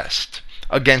defended the West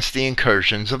against the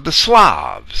incursions of the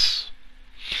Slavs,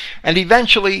 and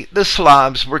eventually the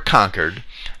Slavs were conquered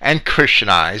and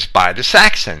Christianized by the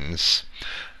Saxons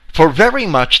for very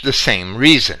much the same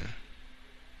reason.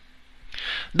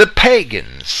 The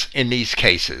pagans in these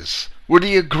cases were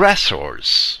the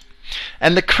aggressors,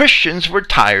 and the Christians were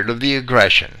tired of the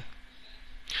aggression.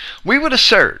 We would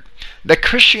assert that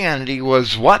Christianity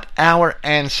was what our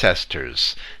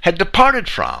ancestors had departed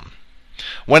from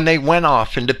when they went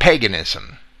off into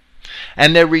paganism,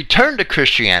 and their return to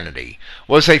Christianity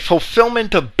was a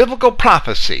fulfillment of biblical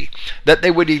prophecy that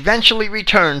they would eventually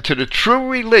return to the true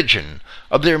religion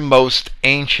of their most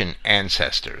ancient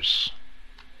ancestors.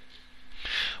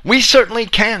 We certainly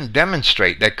can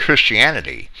demonstrate that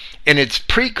Christianity, in its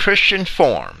pre-Christian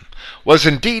form, was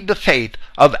indeed the faith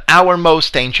of our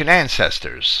most ancient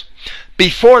ancestors,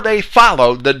 before they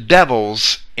followed the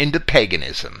devils into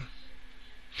paganism.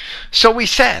 So we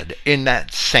said in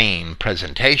that same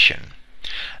presentation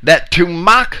that to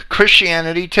mock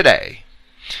Christianity today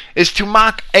is to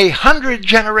mock 100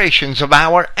 generations of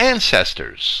our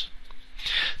ancestors.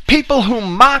 People who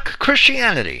mock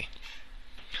Christianity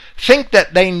think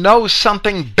that they know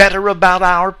something better about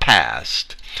our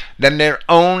past than their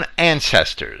own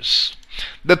ancestors,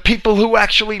 the people who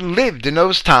actually lived in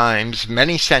those times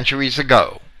many centuries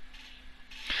ago.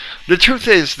 The truth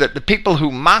is that the people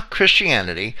who mock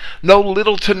Christianity know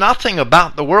little to nothing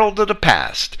about the world of the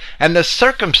past and the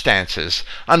circumstances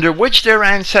under which their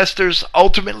ancestors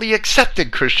ultimately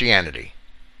accepted Christianity.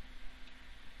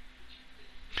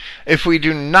 If we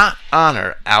do not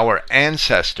honor our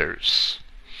ancestors,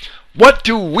 what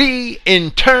do we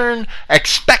in turn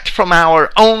expect from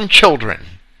our own children?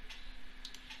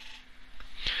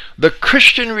 The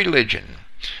Christian religion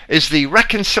is the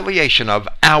reconciliation of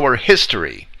our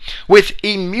history with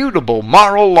immutable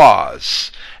moral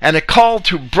laws and a call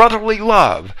to brotherly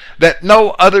love that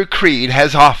no other creed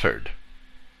has offered.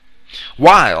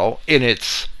 While, in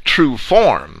its true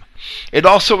form, it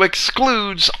also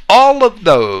excludes all of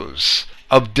those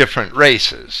of different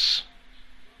races.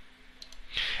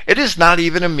 It is not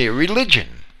even a mere religion.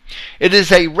 It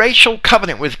is a racial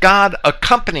covenant with God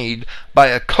accompanied by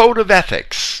a code of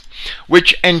ethics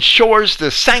which ensures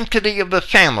the sanctity of the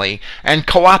family and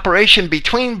cooperation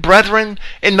between brethren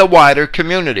in the wider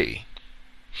community.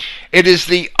 It is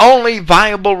the only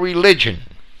viable religion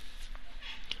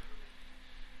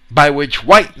by which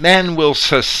white men will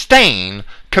sustain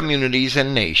communities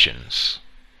and nations,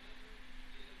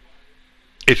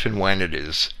 if and when it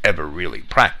is ever really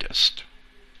practiced.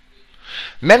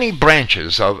 Many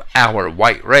branches of our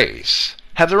white race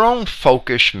have their own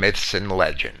folkish myths and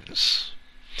legends,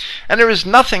 and there is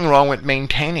nothing wrong with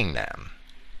maintaining them.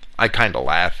 I kind of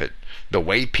laugh at the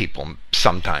way people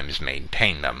sometimes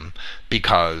maintain them,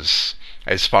 because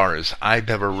as far as I've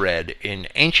ever read in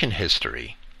ancient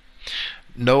history,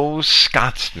 no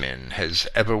Scotsman has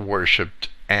ever worshipped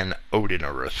an Odin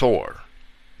or a Thor.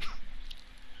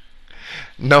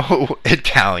 No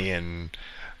Italian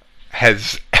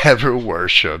has ever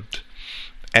worshipped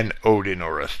an Odin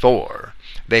or a Thor.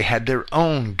 They had their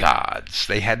own gods.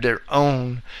 They had their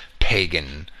own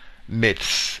pagan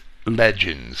myths,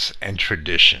 legends, and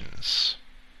traditions.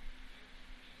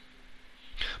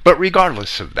 But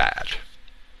regardless of that,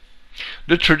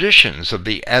 the traditions of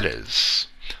the Eddas,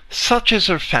 such as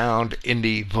are found in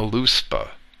the Voluspa,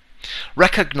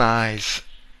 recognize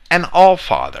an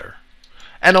Allfather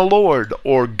and a Lord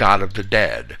or God of the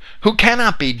dead, who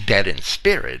cannot be dead in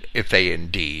spirit if they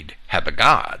indeed have a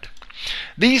God.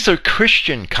 These are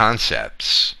Christian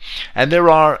concepts, and there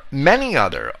are many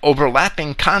other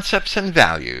overlapping concepts and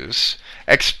values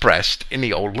expressed in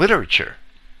the old literature.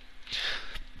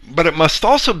 But it must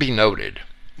also be noted,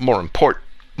 more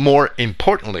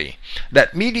importantly,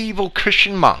 that medieval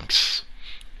Christian monks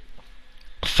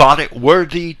thought it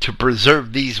worthy to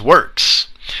preserve these works,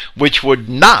 which would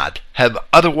not have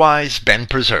otherwise been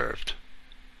preserved.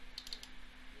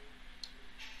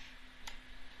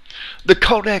 The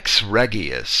Codex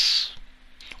Regius,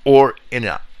 or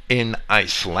in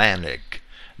Icelandic,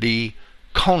 the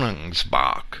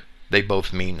Koningsbók, they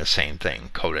both mean the same thing,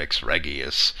 Codex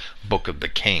Regius, Book of the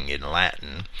King in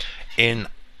Latin, in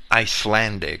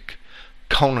Icelandic,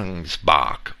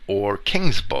 Koningsbók, or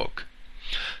King's Book,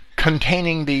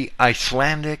 containing the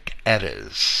Icelandic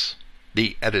Eddas,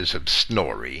 the Eddas of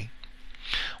Snorri,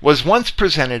 was once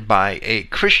presented by a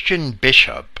Christian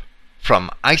bishop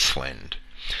from Iceland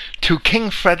to King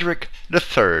Frederick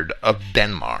III of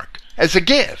Denmark as a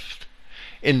gift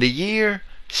in the year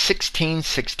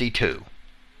 1662.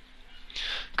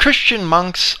 Christian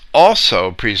monks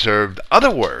also preserved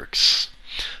other works,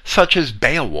 such as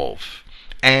Beowulf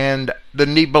and the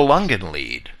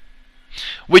Nibelungenlied,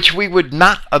 which we would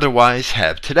not otherwise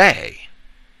have today.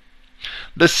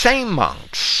 The same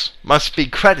monks must be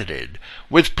credited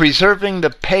with preserving the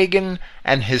pagan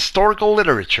and historical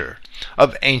literature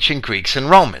of ancient Greeks and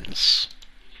Romans.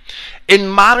 In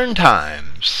modern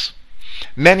times,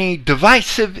 many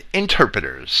divisive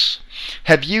interpreters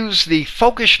have used the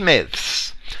folkish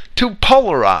myths to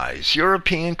polarize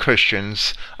European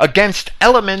Christians against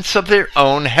elements of their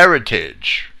own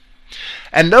heritage.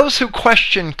 And those who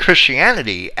question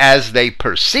Christianity as they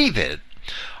perceive it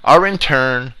are in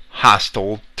turn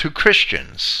hostile to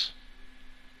Christians.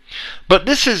 But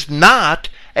this is not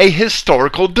a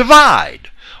historical divide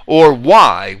or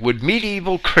why would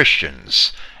medieval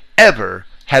Christians ever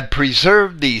have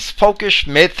preserved these folkish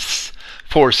myths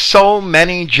for so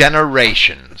many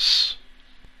generations?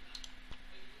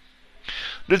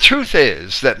 The truth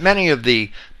is that many of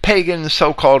the pagan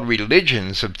so-called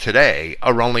religions of today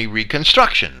are only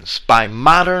reconstructions by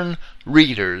modern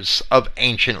readers of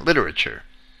ancient literature,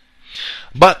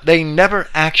 but they never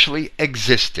actually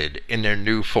existed in their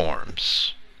new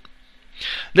forms.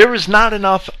 There is not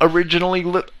enough original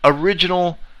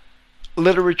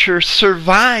literature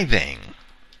surviving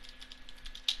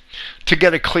to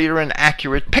get a clear and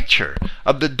accurate picture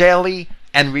of the daily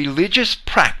and religious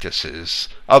practices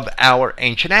of our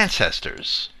ancient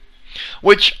ancestors,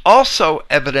 which also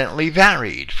evidently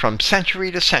varied from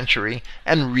century to century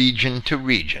and region to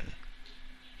region.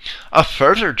 A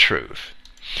further truth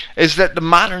is that the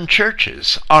modern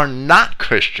churches are not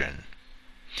Christian.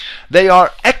 They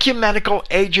are ecumenical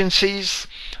agencies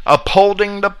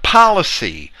upholding the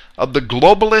policy of the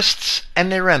globalists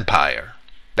and their empire.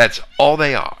 That's all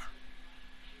they are.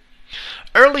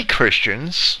 Early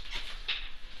Christians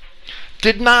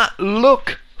did not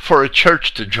look for a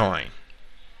church to join.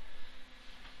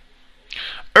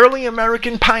 Early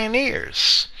American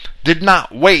pioneers did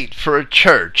not wait for a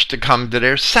church to come to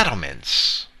their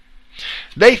settlements.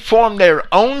 They formed their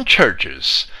own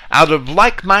churches out of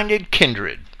like-minded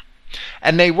kindred,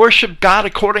 and they worshiped God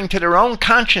according to their own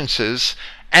consciences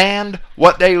and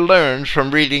what they learned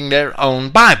from reading their own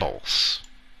Bibles,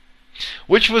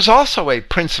 which was also a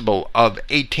principle of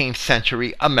 18th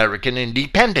century American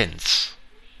independence.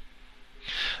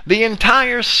 The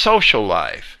entire social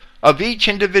life of each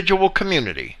individual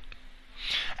community,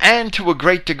 and to a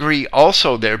great degree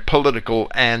also their political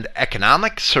and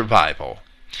economic survival,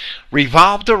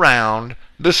 revolved around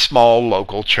the small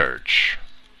local church.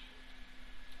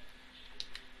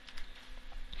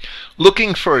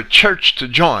 Looking for a church to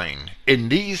join in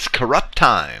these corrupt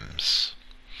times,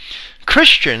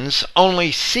 Christians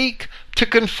only seek to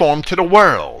conform to the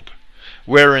world,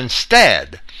 where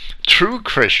instead true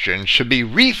Christians should be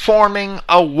reforming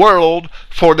a world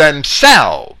for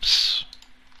themselves.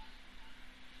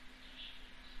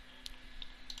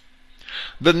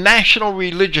 The national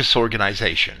religious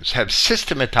organizations have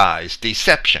systematized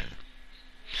deception,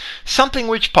 something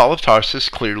which Paul of Tarsus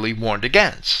clearly warned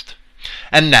against.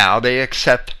 And now they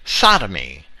accept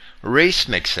sodomy, race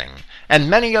mixing, and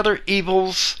many other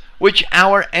evils which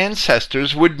our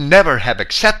ancestors would never have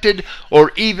accepted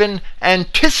or even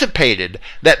anticipated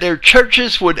that their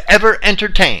churches would ever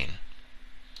entertain.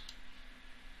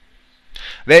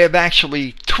 They have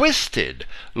actually twisted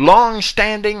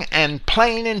long-standing and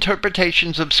plain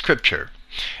interpretations of Scripture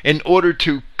in order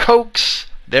to coax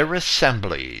their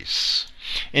assemblies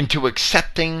into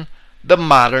accepting the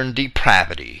modern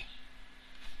depravity.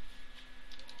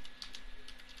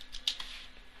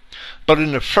 But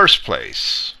in the first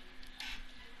place,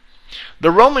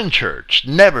 the Roman Church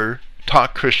never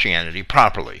taught Christianity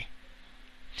properly.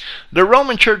 The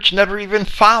Roman Church never even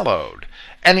followed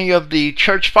any of the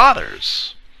church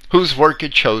fathers whose work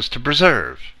it chose to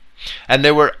preserve. And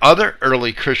there were other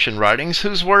early Christian writings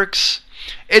whose works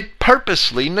it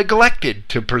purposely neglected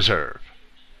to preserve.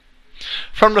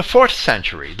 From the 4th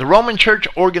century, the Roman Church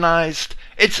organized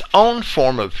its own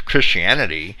form of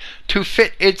Christianity to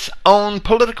fit its own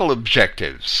political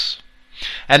objectives.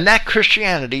 And that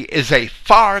Christianity is a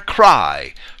far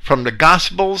cry from the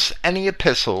Gospels and the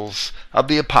epistles of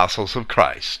the apostles of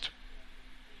Christ.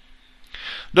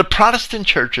 The Protestant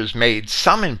churches made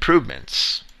some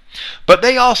improvements, but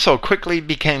they also quickly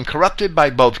became corrupted by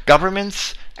both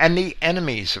governments and the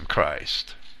enemies of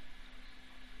Christ.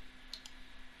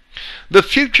 The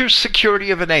future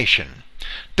security of a nation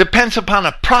depends upon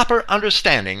a proper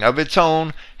understanding of its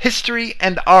own history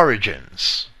and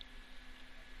origins,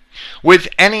 with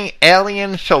any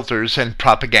alien filters and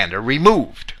propaganda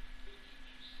removed.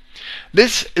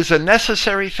 This is a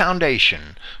necessary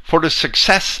foundation for the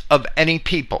success of any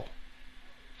people.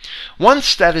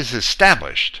 Once that is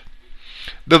established,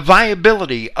 the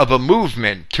viability of a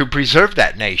movement to preserve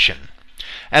that nation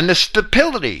and the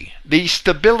stability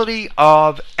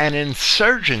of an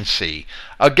insurgency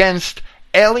against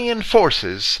alien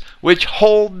forces which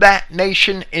hold that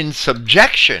nation in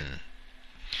subjection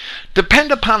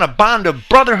depend upon a bond of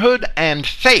brotherhood and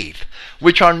faith,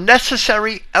 which are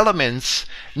necessary elements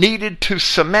needed to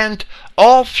cement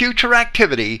all future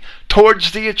activity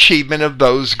towards the achievement of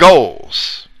those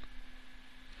goals.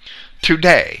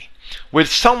 Today, with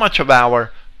so much of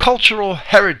our cultural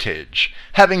heritage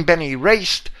having been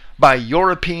erased by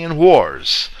European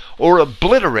wars or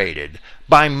obliterated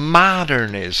by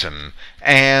modernism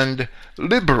and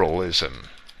liberalism,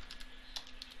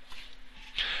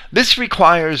 This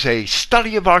requires a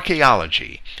study of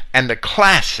archaeology and the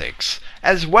classics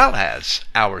as well as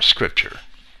our scripture.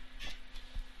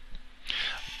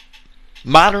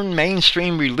 Modern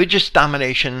mainstream religious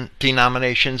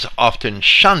denominations often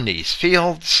shun these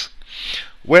fields,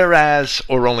 whereas,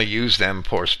 or only use them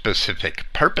for specific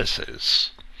purposes,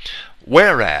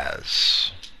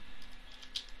 whereas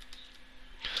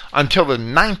until the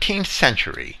 19th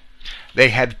century they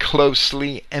had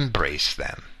closely embraced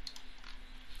them.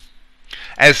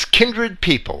 As kindred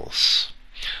peoples,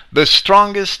 the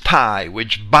strongest tie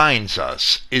which binds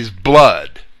us is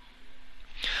blood.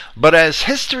 But as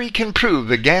history can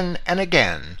prove again and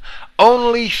again,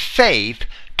 only faith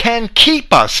can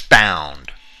keep us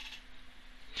bound.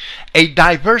 A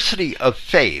diversity of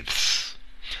faiths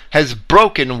has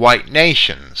broken white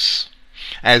nations,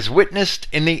 as witnessed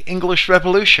in the English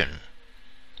Revolution,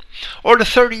 or the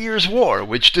 30 Years' War,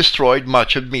 which destroyed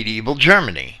much of medieval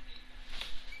Germany,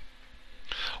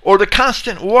 or the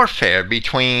constant warfare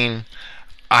between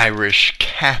Irish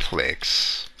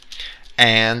Catholics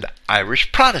and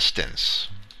Irish Protestants.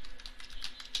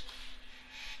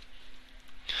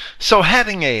 So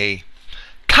having a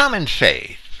common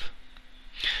faith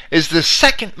is the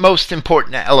second most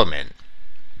important element,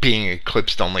 being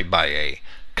eclipsed only by a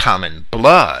common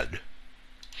blood,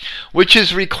 which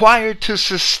is required to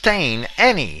sustain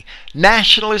any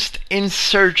nationalist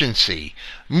insurgency,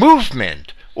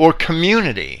 movement, or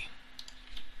community.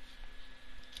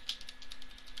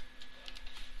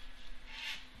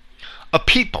 A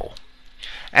people,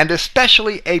 and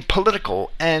especially a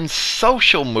political and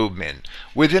social movement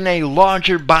within a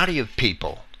larger body of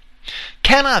people,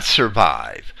 cannot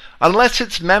survive unless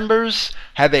its members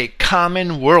have a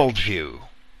common worldview.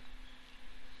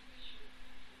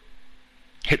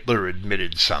 Hitler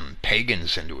admitted some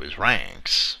pagans into his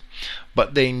ranks,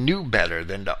 but they knew better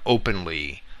than to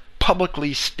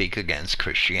publicly speak against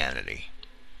Christianity.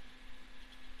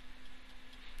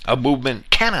 A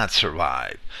movement cannot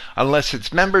survive unless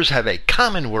its members have a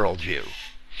common worldview,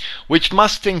 which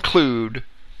must include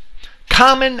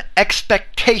common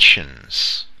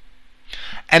expectations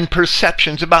and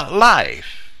perceptions about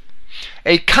life,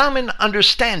 a common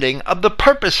understanding of the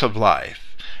purpose of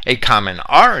life, a common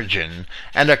origin,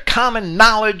 and a common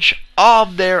knowledge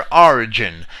of their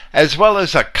origin, as well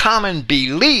as a common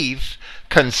belief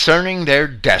concerning their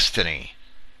destiny.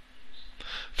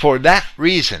 For that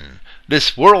reason,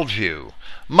 this worldview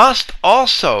must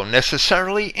also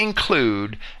necessarily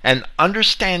include an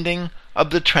understanding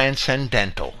of the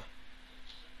transcendental.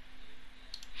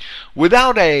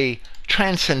 Without a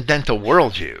transcendental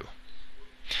worldview,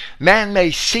 man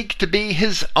may seek to be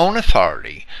his own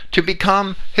authority, to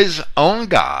become his own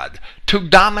God, to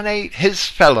dominate his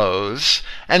fellows,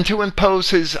 and to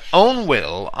impose his own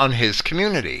will on his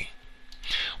community,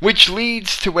 which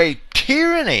leads to a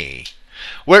tyranny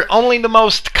where only the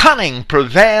most cunning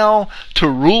prevail to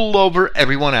rule over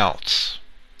everyone else.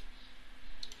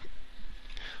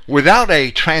 Without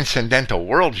a transcendental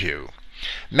worldview,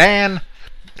 man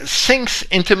sinks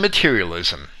into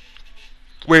materialism,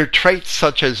 where traits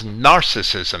such as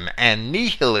narcissism and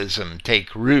nihilism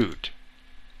take root.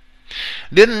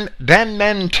 Then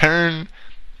men turn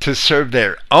to serve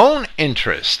their own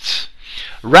interests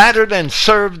rather than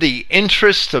serve the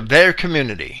interests of their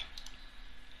community.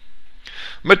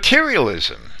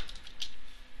 Materialism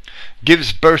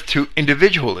gives birth to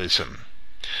individualism,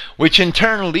 which in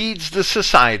turn leads the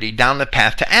society down the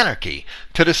path to anarchy,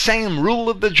 to the same rule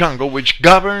of the jungle which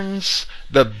governs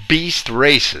the beast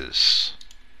races.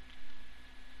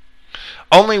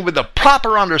 Only with a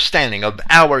proper understanding of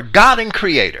our God and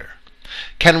Creator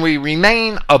can we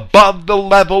remain above the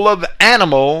level of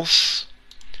animals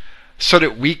so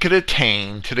that we could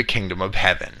attain to the kingdom of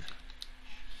heaven.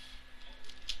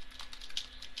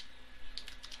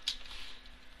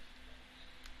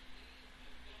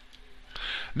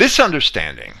 This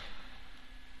understanding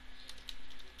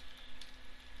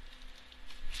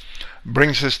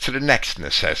brings us to the next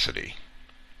necessity,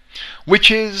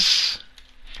 which is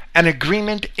an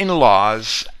agreement in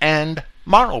laws and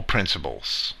moral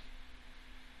principles.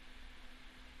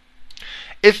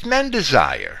 If men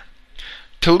desire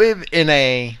to live in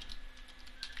a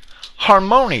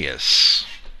harmonious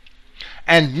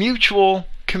and mutual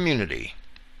community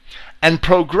and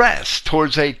progress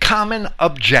towards a common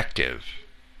objective,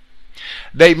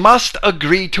 they must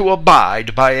agree to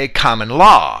abide by a common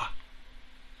law.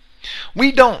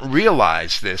 We don't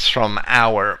realize this from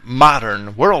our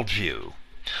modern worldview,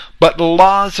 but the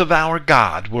laws of our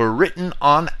God were written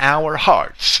on our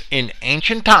hearts in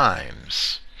ancient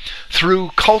times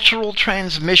through cultural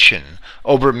transmission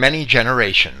over many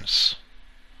generations.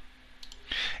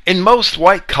 In most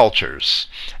white cultures,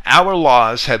 our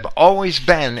laws have always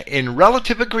been in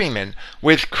relative agreement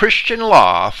with Christian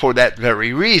law for that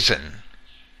very reason.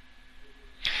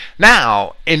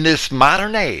 Now, in this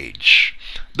modern age,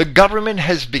 the government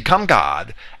has become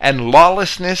God, and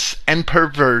lawlessness and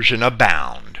perversion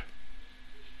abound.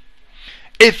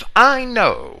 If I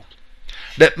know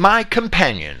that my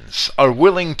companions are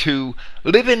willing to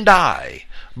live and die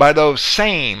by those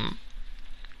same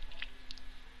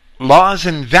laws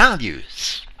and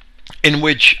values in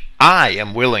which I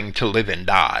am willing to live and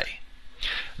die,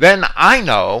 then I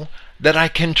know that I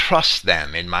can trust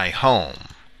them in my home,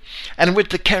 and with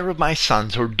the care of my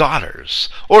sons or daughters,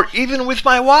 or even with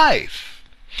my wife,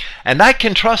 and I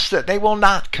can trust that they will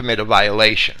not commit a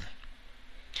violation.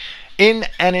 In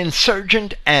an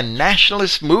insurgent and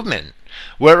nationalist movement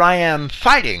where I am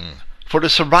fighting for the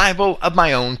survival of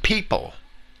my own people,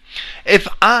 if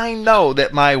I know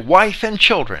that my wife and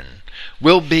children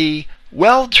will be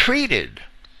well treated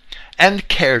and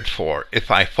cared for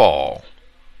if I fall,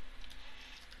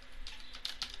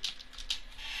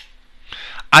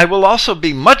 I will also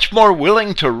be much more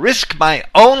willing to risk my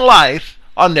own life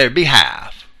on their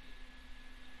behalf.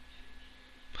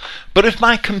 But if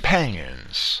my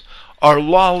companions are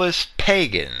lawless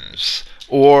pagans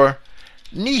or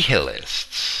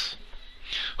nihilists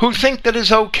who think that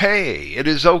it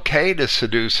is okay to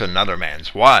seduce another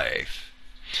man's wife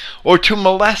or to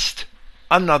molest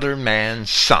another man's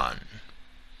son,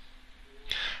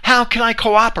 how can I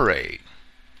cooperate?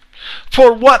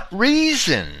 For what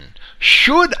reason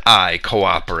should I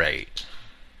cooperate?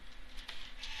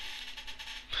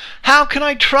 How can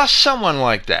I trust someone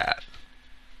like that?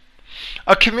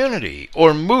 A community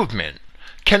or movement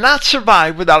cannot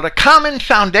survive without a common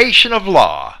foundation of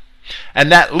law,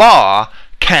 and that law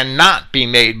cannot be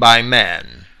made by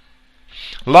men.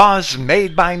 Laws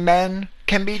made by men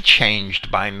can be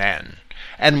changed by men,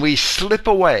 and we slip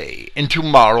away into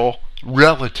moral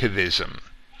relativism.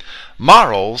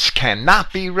 Morals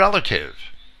cannot be relative.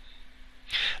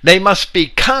 They must be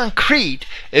concrete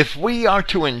if we are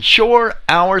to ensure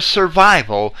our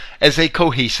survival as a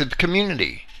cohesive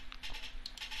community.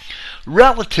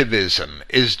 Relativism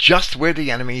is just where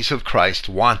the enemies of Christ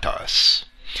want us,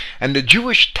 and the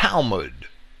Jewish Talmud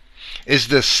is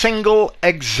the single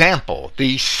example,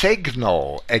 the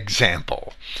signal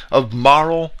example of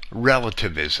moral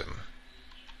relativism.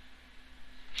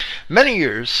 Many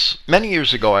years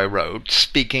ago I wrote,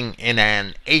 speaking in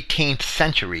an 18th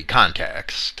century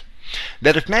context,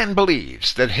 that if man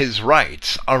believes that his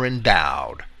rights are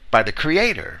endowed by the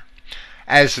Creator,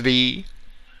 as the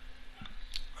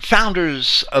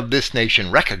founders of this nation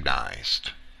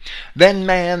recognized, then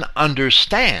man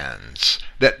understands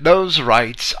that those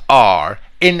rights are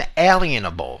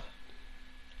inalienable.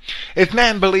 If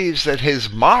man believes that his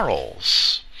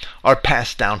morals are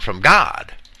passed down from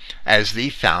God, as the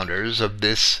founders of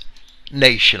this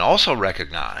nation also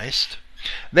recognized,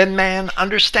 then man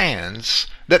understands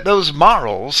that those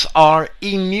morals are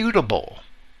immutable.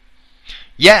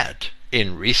 Yet,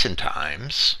 in recent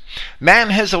times,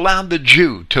 man has allowed the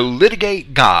Jew to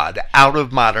litigate God out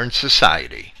of modern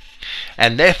society,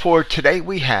 and therefore today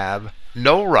we have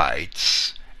no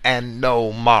rights and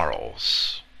no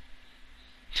morals.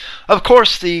 Of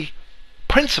course, the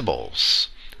principles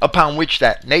upon which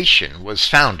that nation was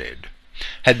founded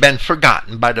had been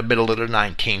forgotten by the middle of the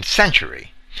 19th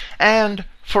century, and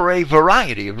for a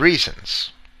variety of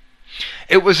reasons.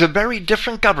 It was a very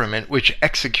different government which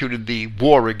executed the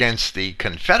war against the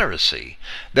Confederacy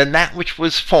than that which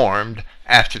was formed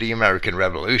after the American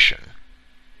Revolution.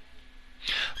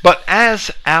 But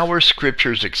as our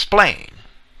scriptures explain,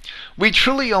 we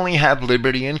truly only have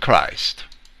liberty in Christ.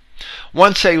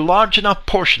 Once a large enough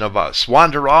portion of us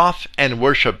wander off and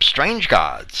worship strange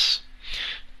gods,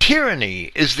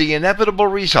 tyranny is the inevitable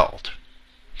result.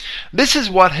 This is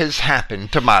what has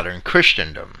happened to modern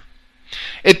Christendom.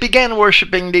 It began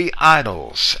worshiping the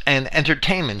idols and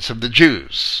entertainments of the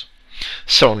Jews.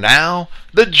 So now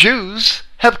the Jews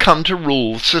have come to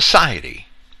rule society.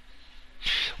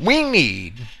 We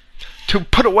need to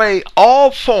put away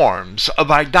all forms of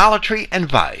idolatry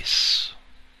and vice.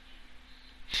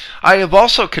 I have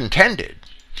also contended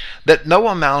that no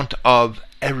amount of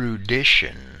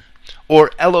erudition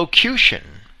or elocution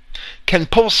can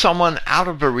pull someone out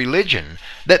of a religion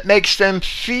that makes them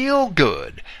feel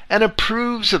good and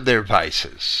approves of their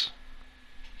vices.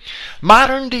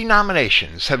 Modern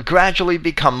denominations have gradually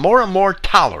become more and more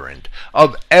tolerant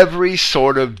of every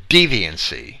sort of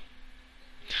deviancy.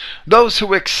 Those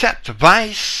who accept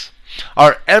vice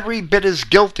are every bit as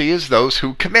guilty as those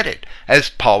who commit it, as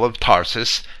Paul of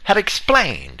Tarsus had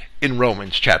explained in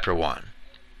Romans chapter 1.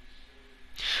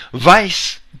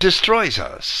 Vice destroys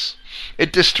us.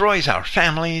 It destroys our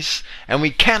families, and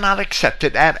we cannot accept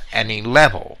it at any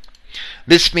level.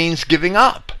 This means giving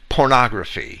up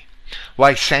pornography,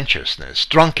 licentiousness,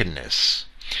 drunkenness,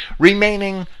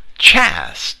 remaining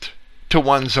chaste to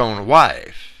one's own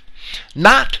wife,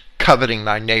 not coveting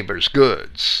thy neighbor's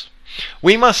goods.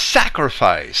 We must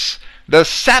sacrifice the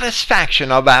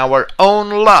satisfaction of our own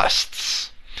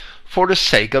lusts for the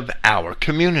sake of our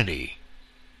community.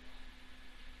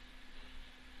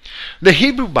 The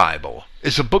Hebrew Bible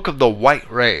is a book of the white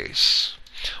race,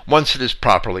 once it is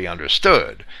properly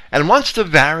understood, and once the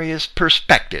various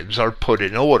perspectives are put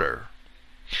in order.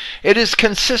 It is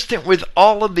consistent with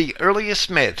all of the earliest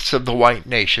myths of the white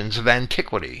nations of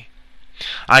antiquity.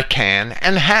 I can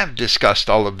and have discussed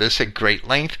all of this at great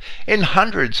length in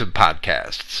hundreds of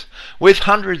podcasts, with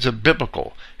hundreds of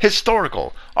biblical,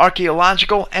 historical,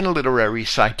 archaeological, and literary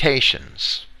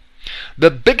citations. The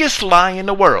biggest lie in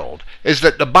the world is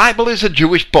that the Bible is a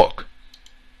Jewish book.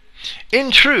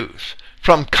 In truth,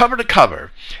 from cover to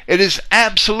cover, it is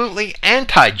absolutely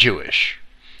anti-Jewish,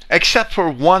 except for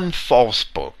one false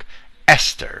book,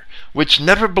 Esther, which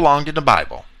never belonged in the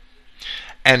Bible.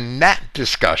 And that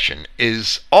discussion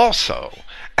is also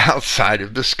outside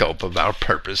of the scope of our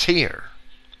purpose here.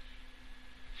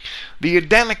 The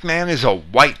Adamic man is a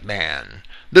white man.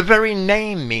 The very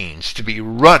name means to be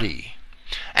ruddy.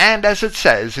 And as it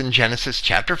says in Genesis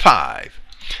chapter 5,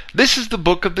 this is the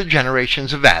book of the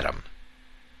generations of Adam.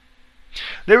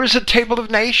 There is a table of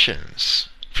nations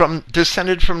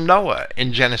descended from Noah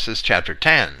in Genesis chapter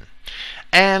 10,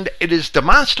 and it is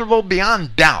demonstrable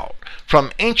beyond doubt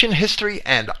from ancient history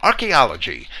and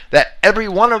archaeology that every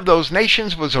one of those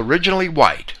nations was originally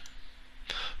white.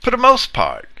 For the most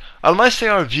part, unless they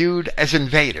are viewed as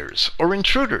invaders or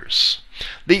intruders,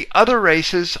 the other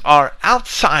races are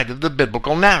outside of the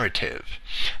biblical narrative,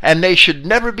 and they should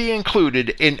never be included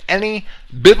in any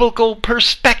biblical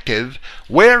perspective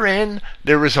wherein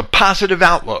there is a positive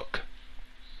outlook.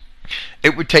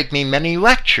 It would take me many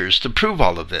lectures to prove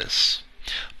all of this,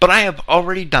 but I have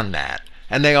already done that,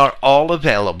 and they are all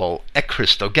available at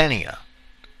Christogenia.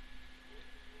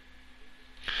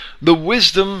 The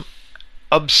wisdom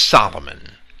of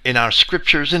Solomon in our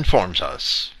scriptures informs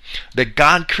us that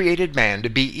God created man to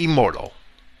be immortal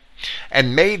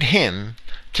and made him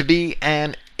to be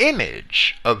an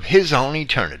image of his own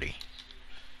eternity.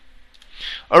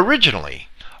 Originally,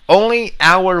 only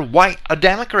our white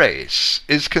Adamic race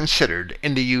is considered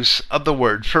in the use of the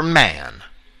word for man.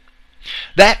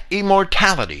 That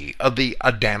immortality of the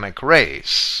Adamic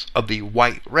race, of the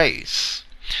white race,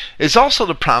 is also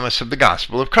the promise of the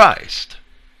gospel of Christ.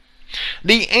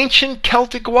 The ancient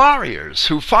Celtic warriors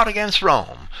who fought against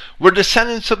Rome were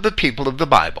descendants of the people of the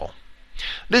Bible.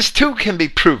 This too can be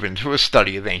proven through a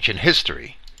study of ancient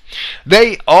history.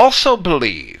 They also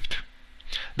believed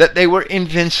that they were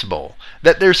invincible,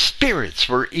 that their spirits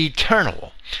were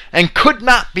eternal, and could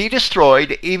not be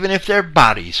destroyed even if their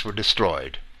bodies were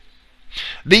destroyed.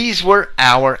 These were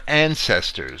our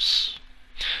ancestors.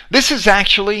 This is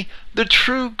actually the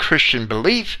true Christian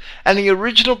belief and the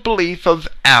original belief of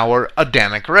our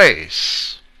Adamic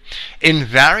race. In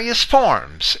various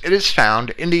forms, it is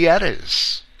found in the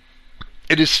Eddas.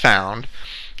 It is found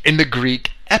in the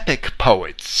Greek epic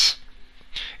poets,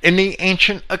 in the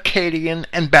ancient Akkadian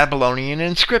and Babylonian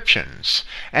inscriptions,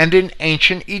 and in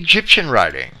ancient Egyptian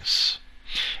writings.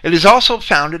 It is also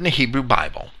found in the Hebrew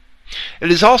Bible.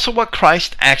 It is also what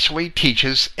Christ actually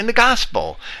teaches in the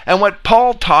gospel, and what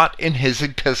Paul taught in his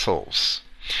epistles.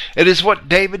 It is what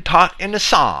David taught in the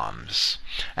Psalms,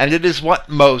 and it is what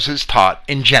Moses taught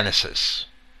in Genesis.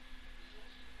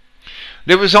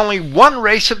 There was only one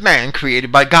race of man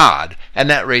created by God, and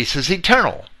that race is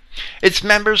eternal. Its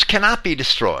members cannot be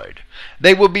destroyed.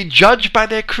 They will be judged by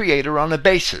their Creator on the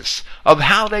basis of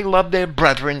how they loved their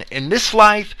brethren in this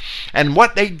life and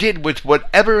what they did with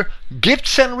whatever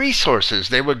gifts and resources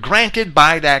they were granted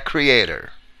by that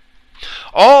Creator.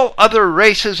 All other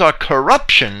races are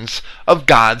corruptions of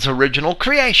God's original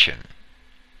creation.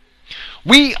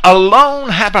 We alone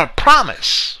have a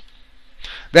promise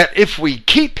that if we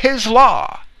keep His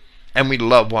law and we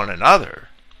love one another,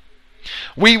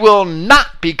 we will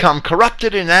not become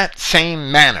corrupted in that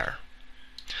same manner.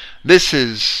 This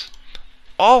is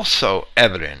also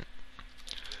evident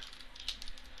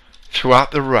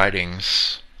throughout the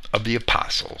writings of the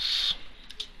apostles.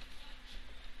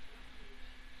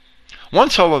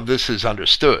 Once all of this is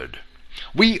understood,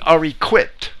 we are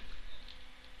equipped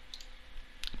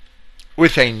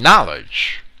with a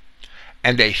knowledge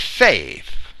and a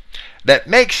faith that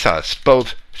makes us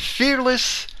both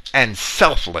fearless and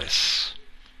selfless.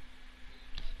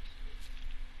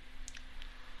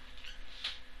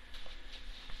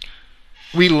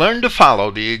 we learn to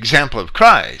follow the example of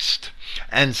Christ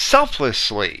and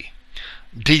selflessly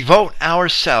devote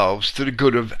ourselves to the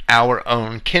good of our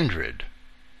own kindred.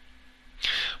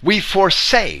 We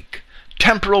forsake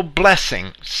temporal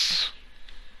blessings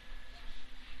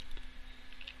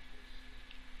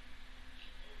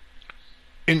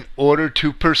in order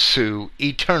to pursue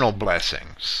eternal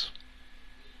blessings.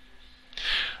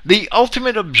 The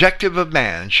ultimate objective of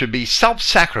man should be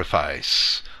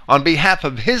self-sacrifice on behalf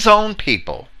of his own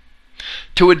people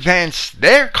to advance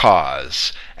their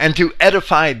cause and to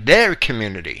edify their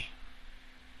community.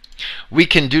 We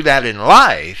can do that in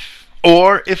life,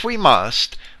 or if we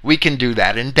must, we can do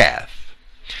that in death.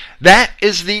 That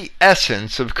is the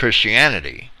essence of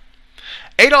Christianity.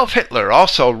 Adolf Hitler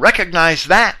also recognized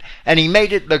that, and he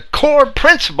made it the core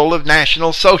principle of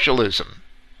National Socialism.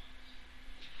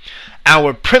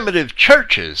 Our primitive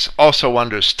churches also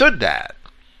understood that,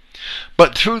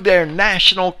 but through their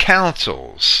national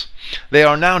councils, they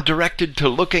are now directed to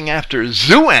looking after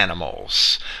zoo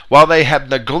animals while they have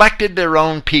neglected their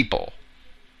own people.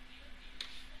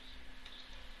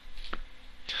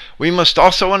 We must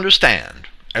also understand,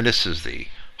 and this is the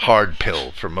hard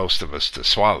pill for most of us to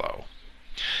swallow,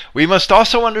 we must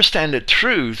also understand that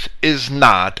truth is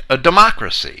not a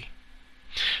democracy.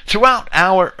 Throughout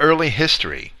our early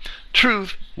history,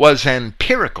 truth was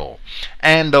empirical,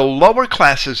 and the lower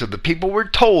classes of the people were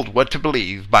told what to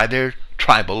believe by their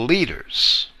tribal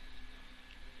leaders.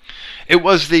 It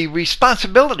was the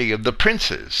responsibility of the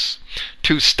princes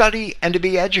to study and to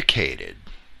be educated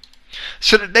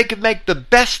so that they could make the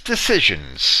best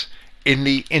decisions in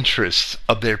the interests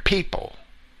of their people.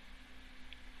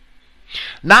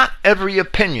 Not every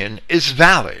opinion is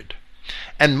valid,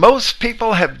 and most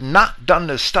people have not done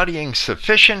the studying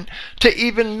sufficient to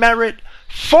even merit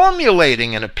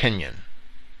formulating an opinion.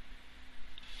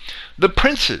 The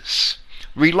princes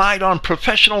relied on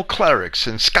professional clerics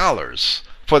and scholars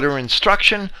for their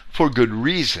instruction for good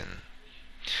reason.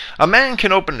 A man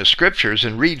can open the scriptures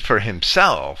and read for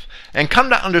himself and come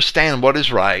to understand what is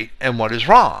right and what is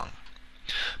wrong.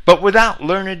 But without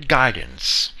learned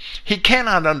guidance, he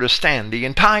cannot understand the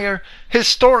entire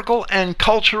historical and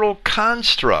cultural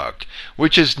construct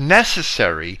which is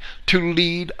necessary to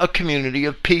lead a community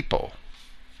of people.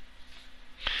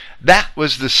 That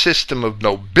was the system of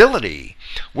nobility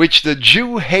which the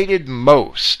Jew hated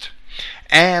most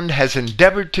and has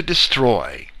endeavored to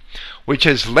destroy, which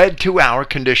has led to our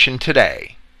condition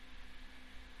today.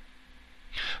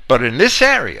 But in this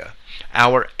area,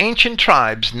 our ancient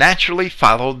tribes naturally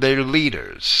followed their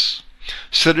leaders,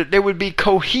 so that there would be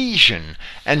cohesion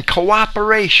and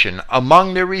cooperation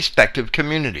among their respective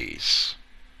communities.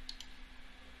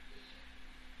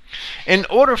 In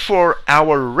order for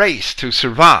our race to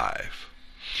survive,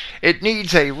 it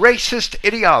needs a racist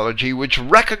ideology which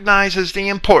recognizes the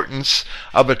importance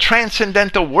of a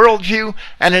transcendental worldview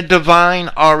and a divine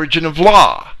origin of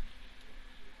law.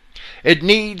 It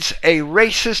needs a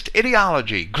racist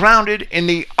ideology grounded in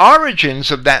the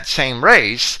origins of that same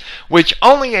race, which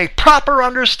only a proper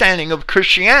understanding of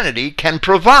Christianity can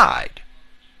provide.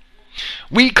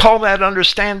 We call that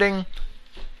understanding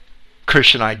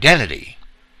Christian identity.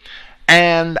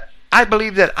 And I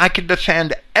believe that I can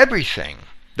defend everything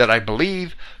that I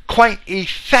believe quite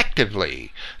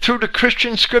effectively through the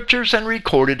Christian scriptures and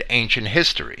recorded ancient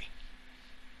history.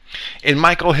 In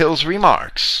Michael Hill's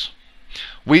remarks,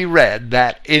 we read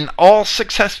that in all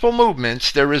successful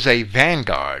movements there is a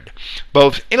vanguard,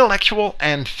 both intellectual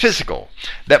and physical,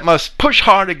 that must push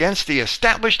hard against the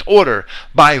established order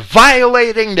by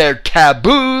violating their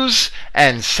taboos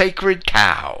and sacred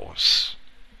cows.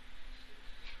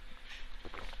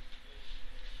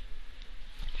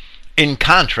 In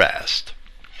contrast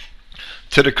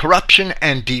to the corruption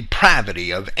and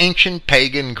depravity of ancient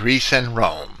pagan Greece and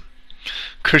Rome,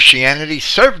 Christianity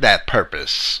served that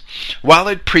purpose while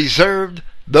it preserved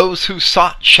those who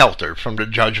sought shelter from the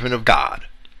judgment of God.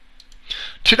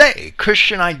 Today,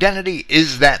 Christian identity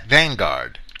is that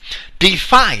vanguard,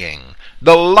 defying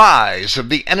the lies of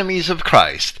the enemies of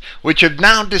Christ, which have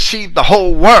now deceived the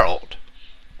whole world.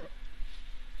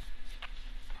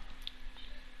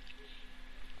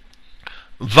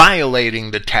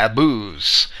 Violating the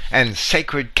taboos and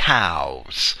sacred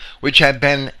cows which have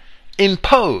been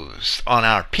imposed on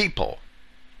our people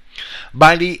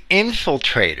by the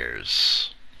infiltrators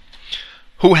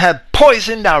who have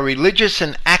poisoned our religious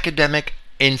and academic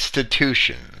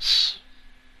institutions.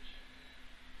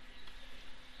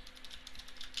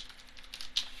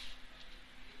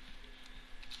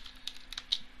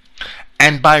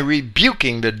 And by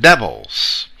rebuking the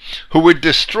devils who would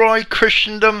destroy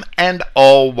Christendom and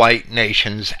all white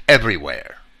nations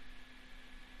everywhere.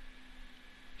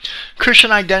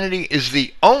 Christian identity is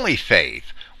the only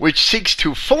faith which seeks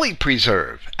to fully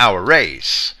preserve our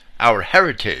race, our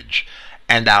heritage,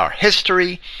 and our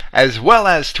history, as well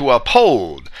as to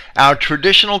uphold our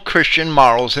traditional Christian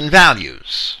morals and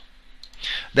values.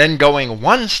 Then going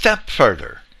one step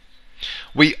further,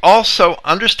 we also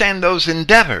understand those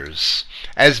endeavors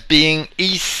as being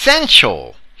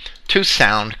essential to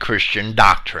sound Christian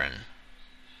doctrine.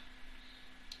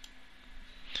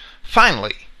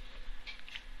 Finally,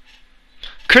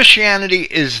 Christianity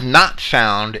is not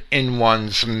found in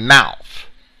one's mouth.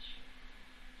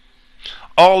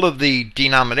 All of the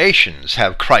denominations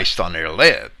have Christ on their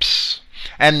lips,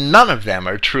 and none of them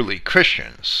are truly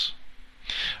Christians.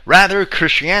 Rather,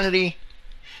 Christianity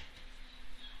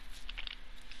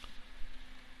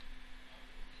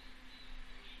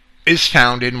is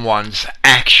found in one's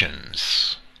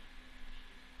actions.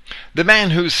 The man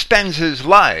who spends his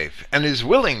life and is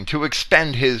willing to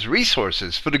expend his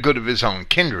resources for the good of his own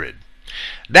kindred,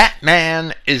 that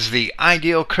man is the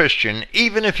ideal Christian,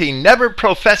 even if he never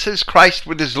professes Christ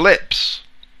with his lips.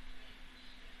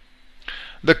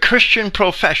 The Christian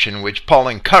profession which Paul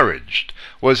encouraged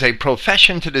was a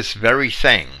profession to this very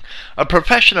thing, a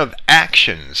profession of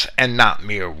actions and not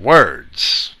mere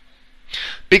words.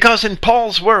 Because in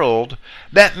Paul's world,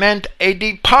 that meant a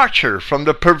departure from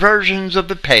the perversions of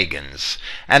the pagans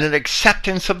and an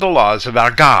acceptance of the laws of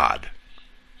our God.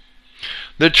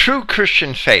 The true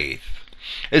Christian faith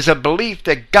is a belief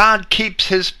that God keeps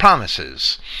his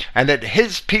promises and that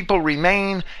his people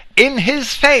remain in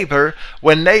his favor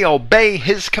when they obey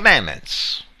his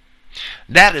commandments.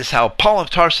 That is how Paul of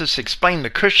Tarsus explained the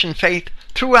Christian faith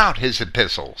throughout his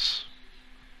epistles.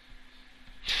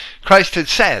 Christ had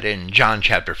said in John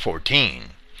chapter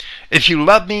 14, "If you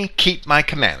love me, keep my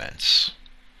commandments."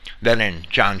 Then in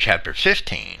John chapter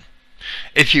 15,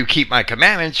 "If you keep my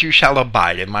commandments, you shall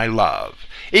abide in my love,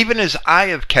 even as I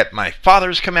have kept my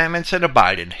Father's commandments and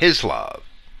abide in his love.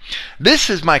 This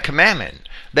is my commandment,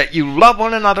 that you love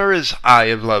one another as I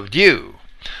have loved you.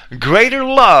 Greater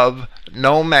love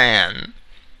no man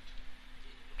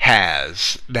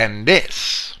has than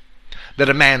this, that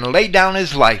a man lay down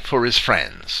his life for his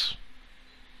friends."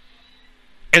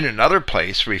 In another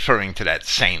place, referring to that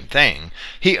same thing,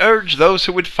 he urged those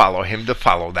who would follow him to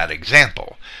follow that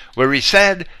example, where he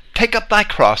said, "Take up thy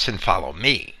cross and follow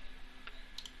me."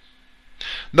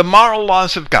 The moral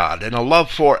laws of God and a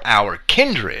love for our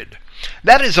kindred,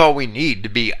 that is all we need to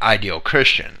be ideal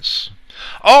Christians.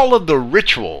 All of the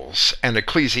rituals and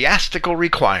ecclesiastical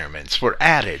requirements were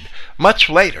added much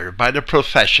later by the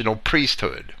professional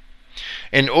priesthood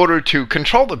in order to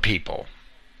control the people,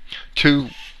 to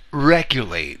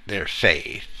regulate their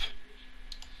faith,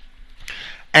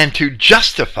 and to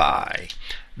justify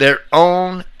their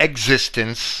own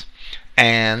existence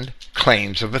and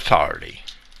claims of authority.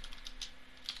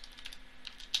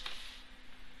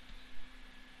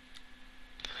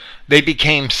 They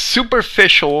became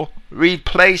superficial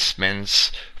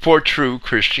replacements for true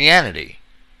Christianity.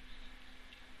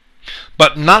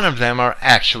 But none of them are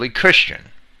actually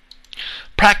Christian.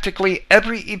 Practically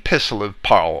every epistle of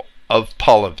Paul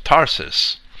of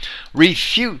Tarsus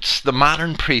refutes the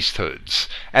modern priesthoods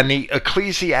and the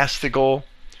ecclesiastical,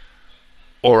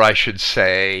 or I should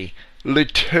say,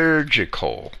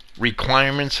 liturgical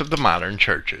requirements of the modern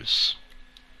churches.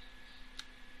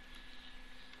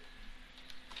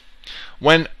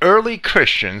 When early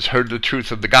Christians heard the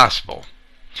truth of the gospel,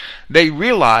 they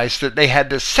realized that they had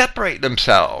to separate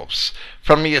themselves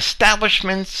from the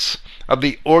establishments of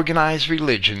the organized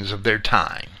religions of their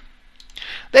time.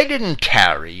 They didn't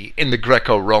tarry in the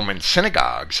Greco-Roman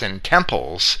synagogues and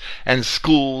temples and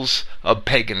schools of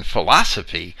pagan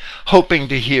philosophy, hoping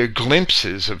to hear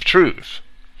glimpses of truth,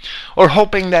 or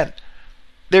hoping that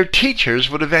their teachers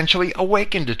would eventually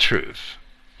awaken to truth.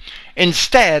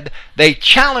 Instead, they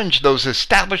challenged those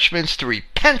establishments to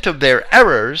repent of their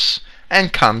errors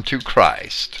and come to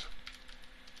Christ.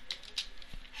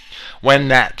 When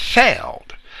that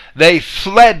failed, they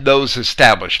fled those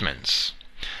establishments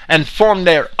and formed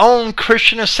their own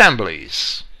Christian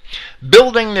assemblies,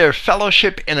 building their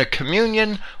fellowship in a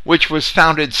communion which was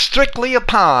founded strictly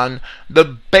upon the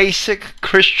basic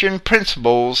Christian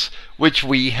principles which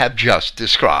we have just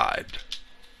described.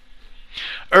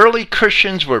 Early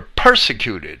Christians were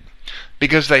persecuted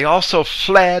because they also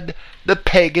fled the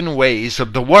pagan ways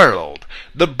of the world,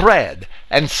 the bread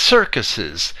and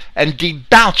circuses and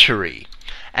debauchery,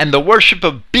 and the worship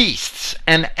of beasts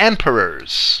and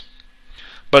emperors.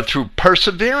 But through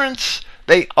perseverance,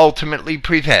 they ultimately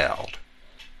prevailed.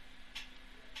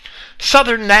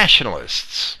 Southern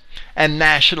nationalists and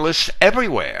nationalists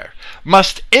everywhere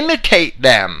must imitate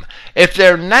them if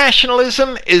their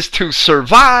nationalism is to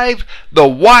survive the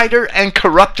wider and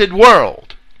corrupted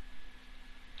world.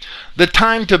 The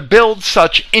time to build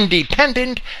such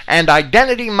independent and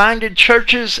identity-minded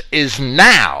churches is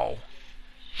now.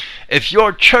 If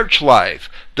your church life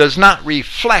does not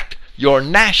reflect your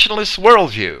nationalist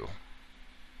worldview,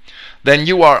 then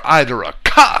you are either a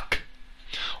cuck,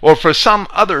 or for some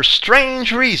other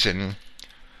strange reason,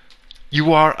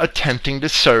 you are attempting to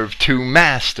serve two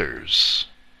masters.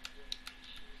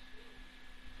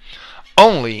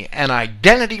 Only an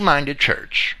identity-minded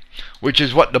church, which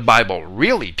is what the Bible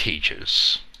really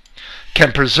teaches,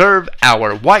 can preserve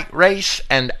our white race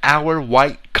and our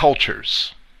white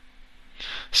cultures.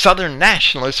 Southern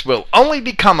nationalists will only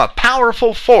become a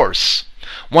powerful force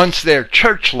once their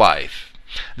church life,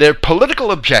 their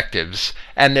political objectives,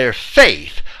 and their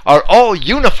faith are all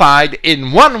unified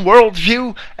in one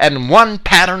worldview and one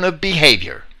pattern of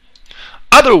behavior.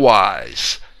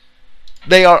 Otherwise,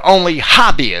 they are only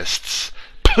hobbyists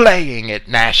playing at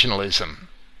nationalism.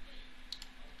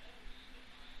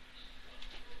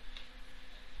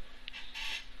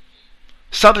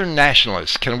 Southern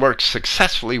nationalists can work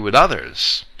successfully with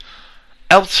others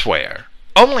elsewhere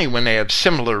only when they have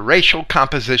similar racial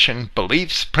composition,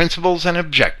 beliefs, principles, and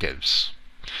objectives,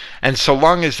 and so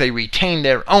long as they retain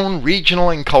their own regional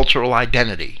and cultural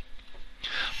identity.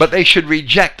 But they should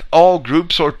reject all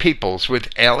groups or peoples with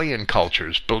alien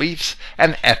cultures, beliefs,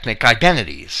 and ethnic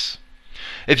identities.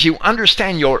 If you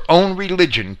understand your own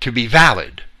religion to be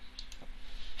valid,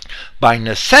 by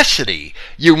necessity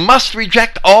you must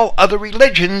reject all other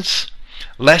religions,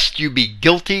 lest you be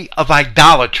guilty of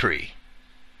idolatry.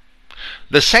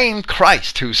 The same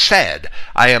Christ who said,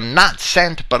 "I am not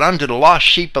sent but unto the lost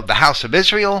sheep of the house of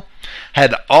Israel,"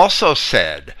 had also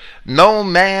said, "No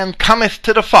man cometh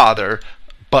to the Father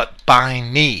but by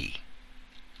me."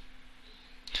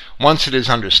 Once it is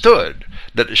understood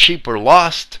that the sheep were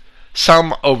lost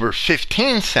some over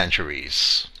 15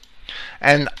 centuries,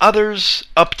 and others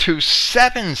up to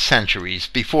 7 centuries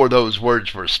before those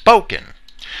words were spoken,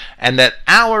 and that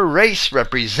our race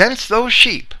represents those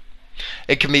sheep,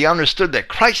 it can be understood that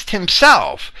Christ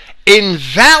himself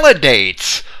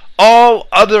invalidates all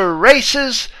other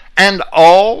races and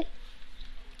all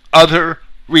other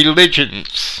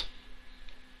religions.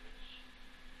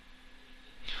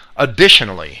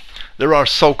 Additionally, there are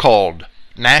so-called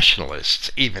nationalists,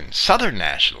 even Southern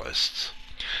nationalists,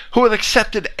 who have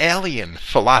accepted alien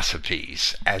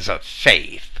philosophies as a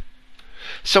faith.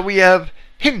 So we have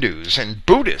Hindus and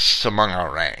Buddhists among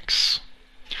our ranks.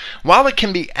 While it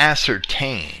can be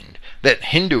ascertained that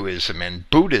Hinduism and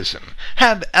Buddhism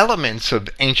have elements of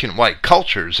ancient white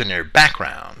cultures in their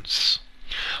backgrounds,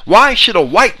 why should a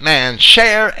white man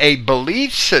share a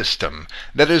belief system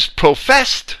that is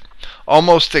professed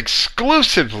almost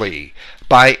exclusively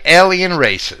by alien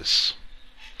races?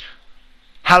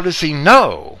 How does he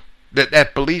know that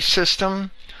that belief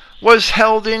system was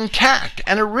held intact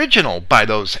and original by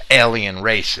those alien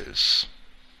races?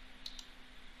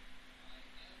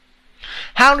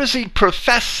 How does he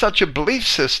profess such a belief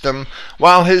system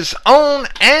while his own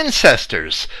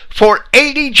ancestors for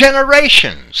 80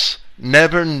 generations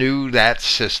never knew that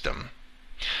system?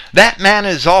 That man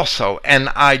is also an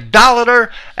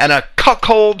idolater and a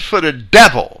cuckold for the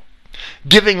devil,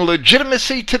 giving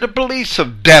legitimacy to the beliefs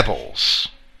of devils.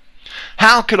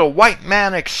 How could a white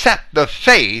man accept the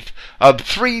faith of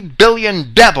 3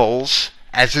 billion devils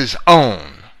as his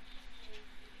own?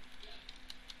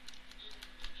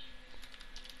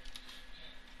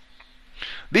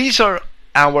 These are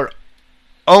our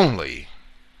only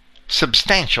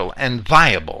substantial and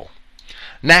viable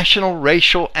national,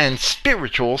 racial, and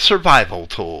spiritual survival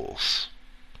tools.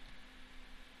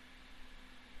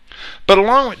 But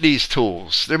along with these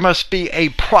tools, there must be a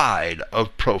pride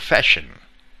of profession.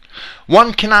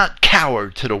 One cannot cower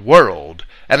to the world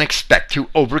and expect to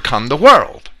overcome the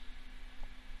world.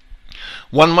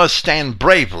 One must stand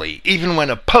bravely even when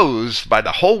opposed by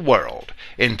the whole world,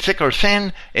 in thick or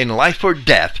thin, in life or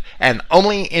death, and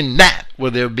only in that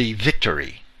will there be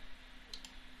victory.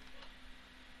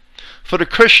 For the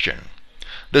Christian,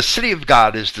 the city of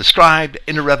God is described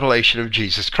in the revelation of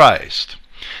Jesus Christ,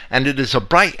 and it is a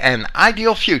bright and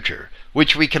ideal future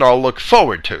which we can all look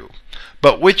forward to,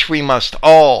 but which we must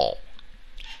all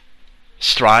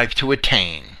strive to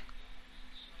attain.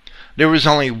 There is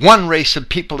only one race of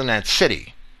people in that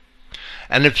city,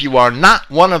 and if you are not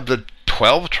one of the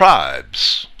 12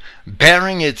 tribes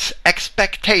bearing its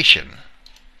expectation,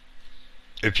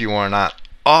 if you are not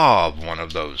of one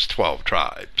of those 12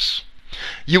 tribes,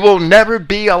 you will never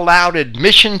be allowed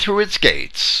admission through its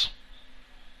gates.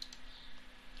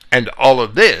 And all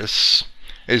of this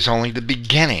is only the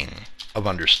beginning of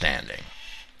understanding.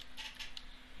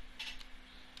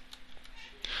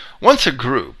 Once a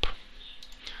group,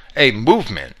 a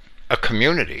movement, a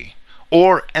community,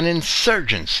 or an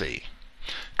insurgency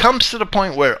comes to the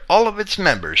point where all of its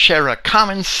members share a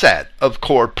common set of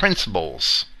core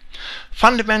principles,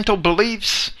 fundamental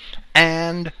beliefs,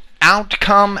 and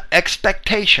outcome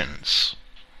expectations,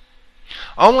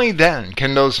 only then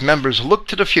can those members look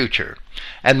to the future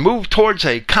and move towards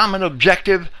a common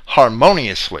objective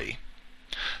harmoniously,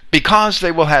 because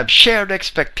they will have shared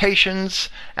expectations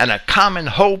and a common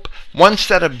hope once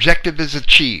that objective is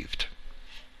achieved.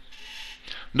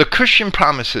 The Christian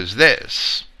promises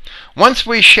this: once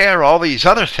we share all these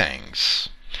other things,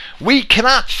 we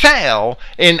cannot fail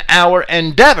in our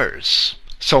endeavors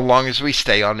so long as we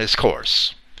stay on this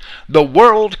course. The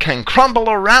world can crumble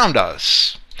around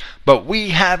us, but we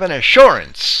have an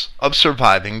assurance of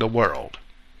surviving the world.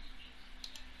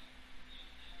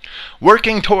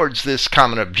 Working towards this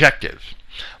common objective,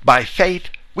 by faith,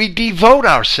 we devote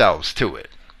ourselves to it.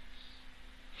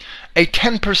 A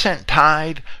 10%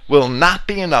 tithe will not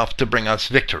be enough to bring us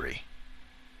victory.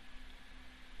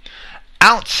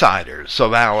 Outsiders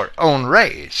of our own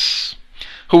race,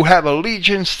 who have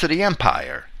allegiance to the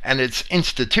empire and its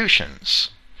institutions,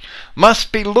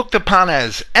 must be looked upon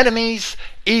as enemies,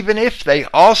 even if they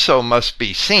also must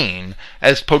be seen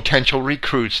as potential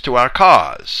recruits to our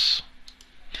cause.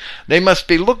 They must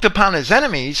be looked upon as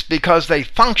enemies because they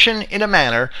function in a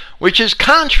manner which is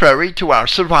contrary to our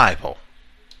survival.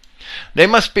 They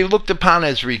must be looked upon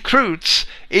as recruits,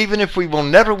 even if we will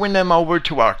never win them over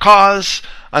to our cause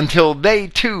until they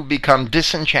too become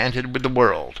disenchanted with the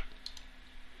world.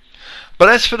 But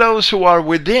as for those who are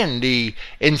within the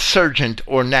insurgent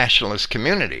or nationalist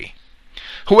community,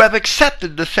 who have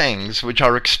accepted the things which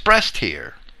are expressed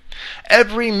here,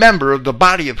 every member of the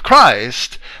body of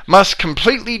Christ must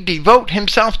completely devote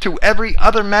himself to every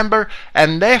other member,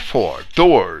 and therefore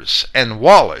doors and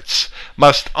wallets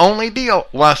must always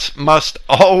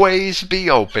be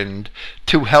opened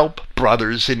to help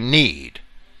brothers in need.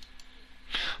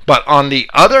 But on the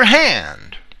other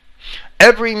hand,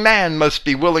 every man must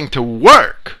be willing to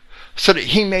work so that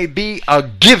he may be a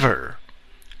giver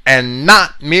and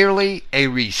not merely a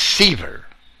receiver.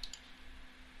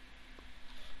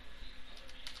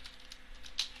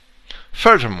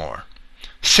 Furthermore,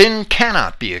 sin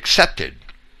cannot be accepted,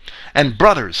 and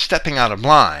brothers stepping out of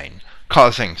line,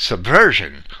 causing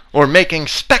subversion, or making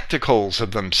spectacles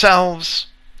of themselves,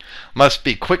 must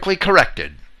be quickly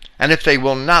corrected, and if they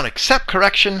will not accept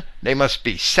correction, they must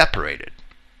be separated.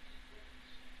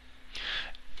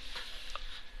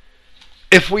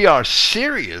 If we are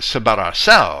serious about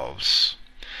ourselves,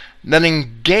 then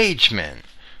engagement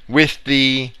with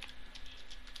the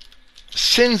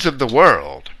sins of the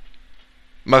world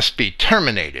must be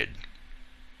terminated.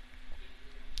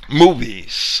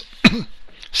 Movies,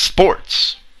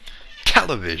 sports,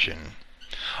 television,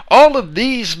 all of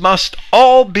these must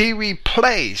all be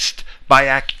replaced by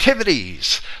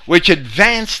activities which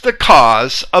advance the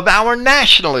cause of our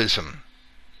nationalism.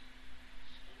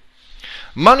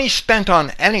 Money spent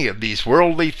on any of these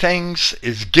worldly things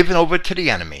is given over to the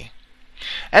enemy.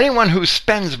 Anyone who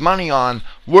spends money on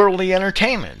worldly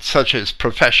entertainment, such as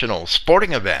professional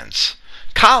sporting events,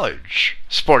 college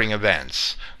sporting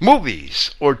events,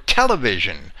 movies, or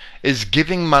television, is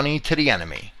giving money to the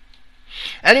enemy.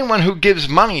 Anyone who gives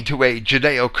money to a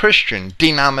Judeo-Christian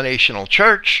denominational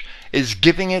church is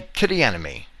giving it to the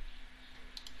enemy.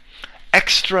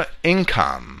 Extra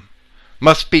income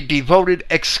must be devoted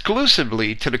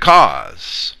exclusively to the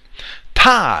cause.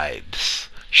 Tithes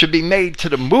should be made to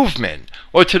the movement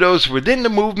or to those within the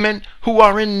movement who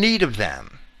are in need of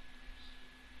them.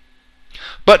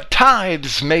 But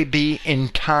tithes may be in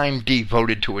time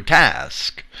devoted to a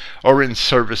task, or in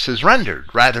services rendered,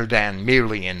 rather than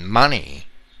merely in money.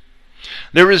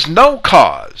 There is no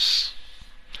cause.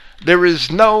 There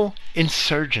is no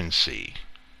insurgency.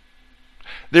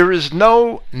 There is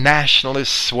no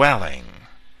nationalist swelling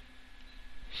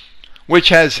which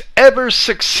has ever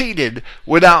succeeded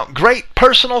without great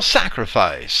personal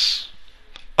sacrifice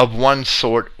of one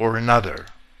sort or another.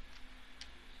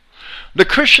 The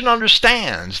Christian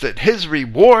understands that his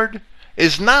reward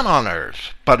is not on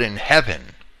earth, but in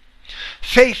heaven.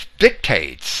 Faith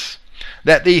dictates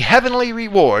that the heavenly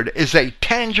reward is a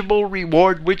tangible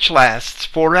reward which lasts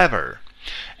forever,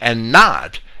 and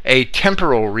not a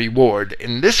temporal reward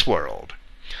in this world,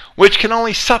 which can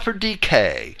only suffer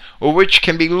decay, or which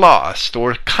can be lost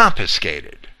or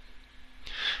confiscated.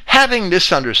 Having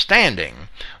this understanding,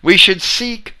 we should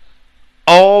seek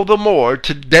all the more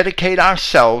to dedicate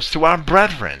ourselves to our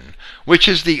brethren, which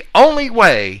is the only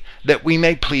way that we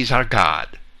may please our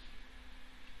God.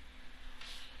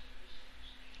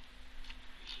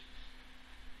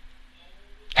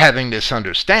 Having this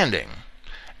understanding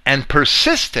and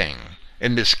persisting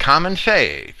in this common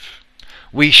faith,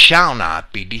 we shall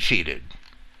not be defeated.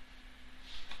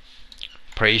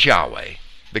 Praise Yahweh,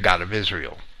 the God of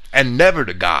Israel, and never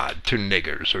to God to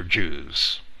niggers or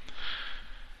Jews,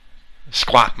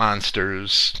 squat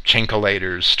monsters,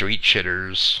 chinkolators, street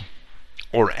shitters,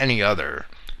 or any other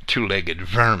two-legged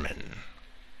vermin.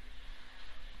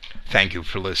 Thank you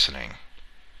for listening.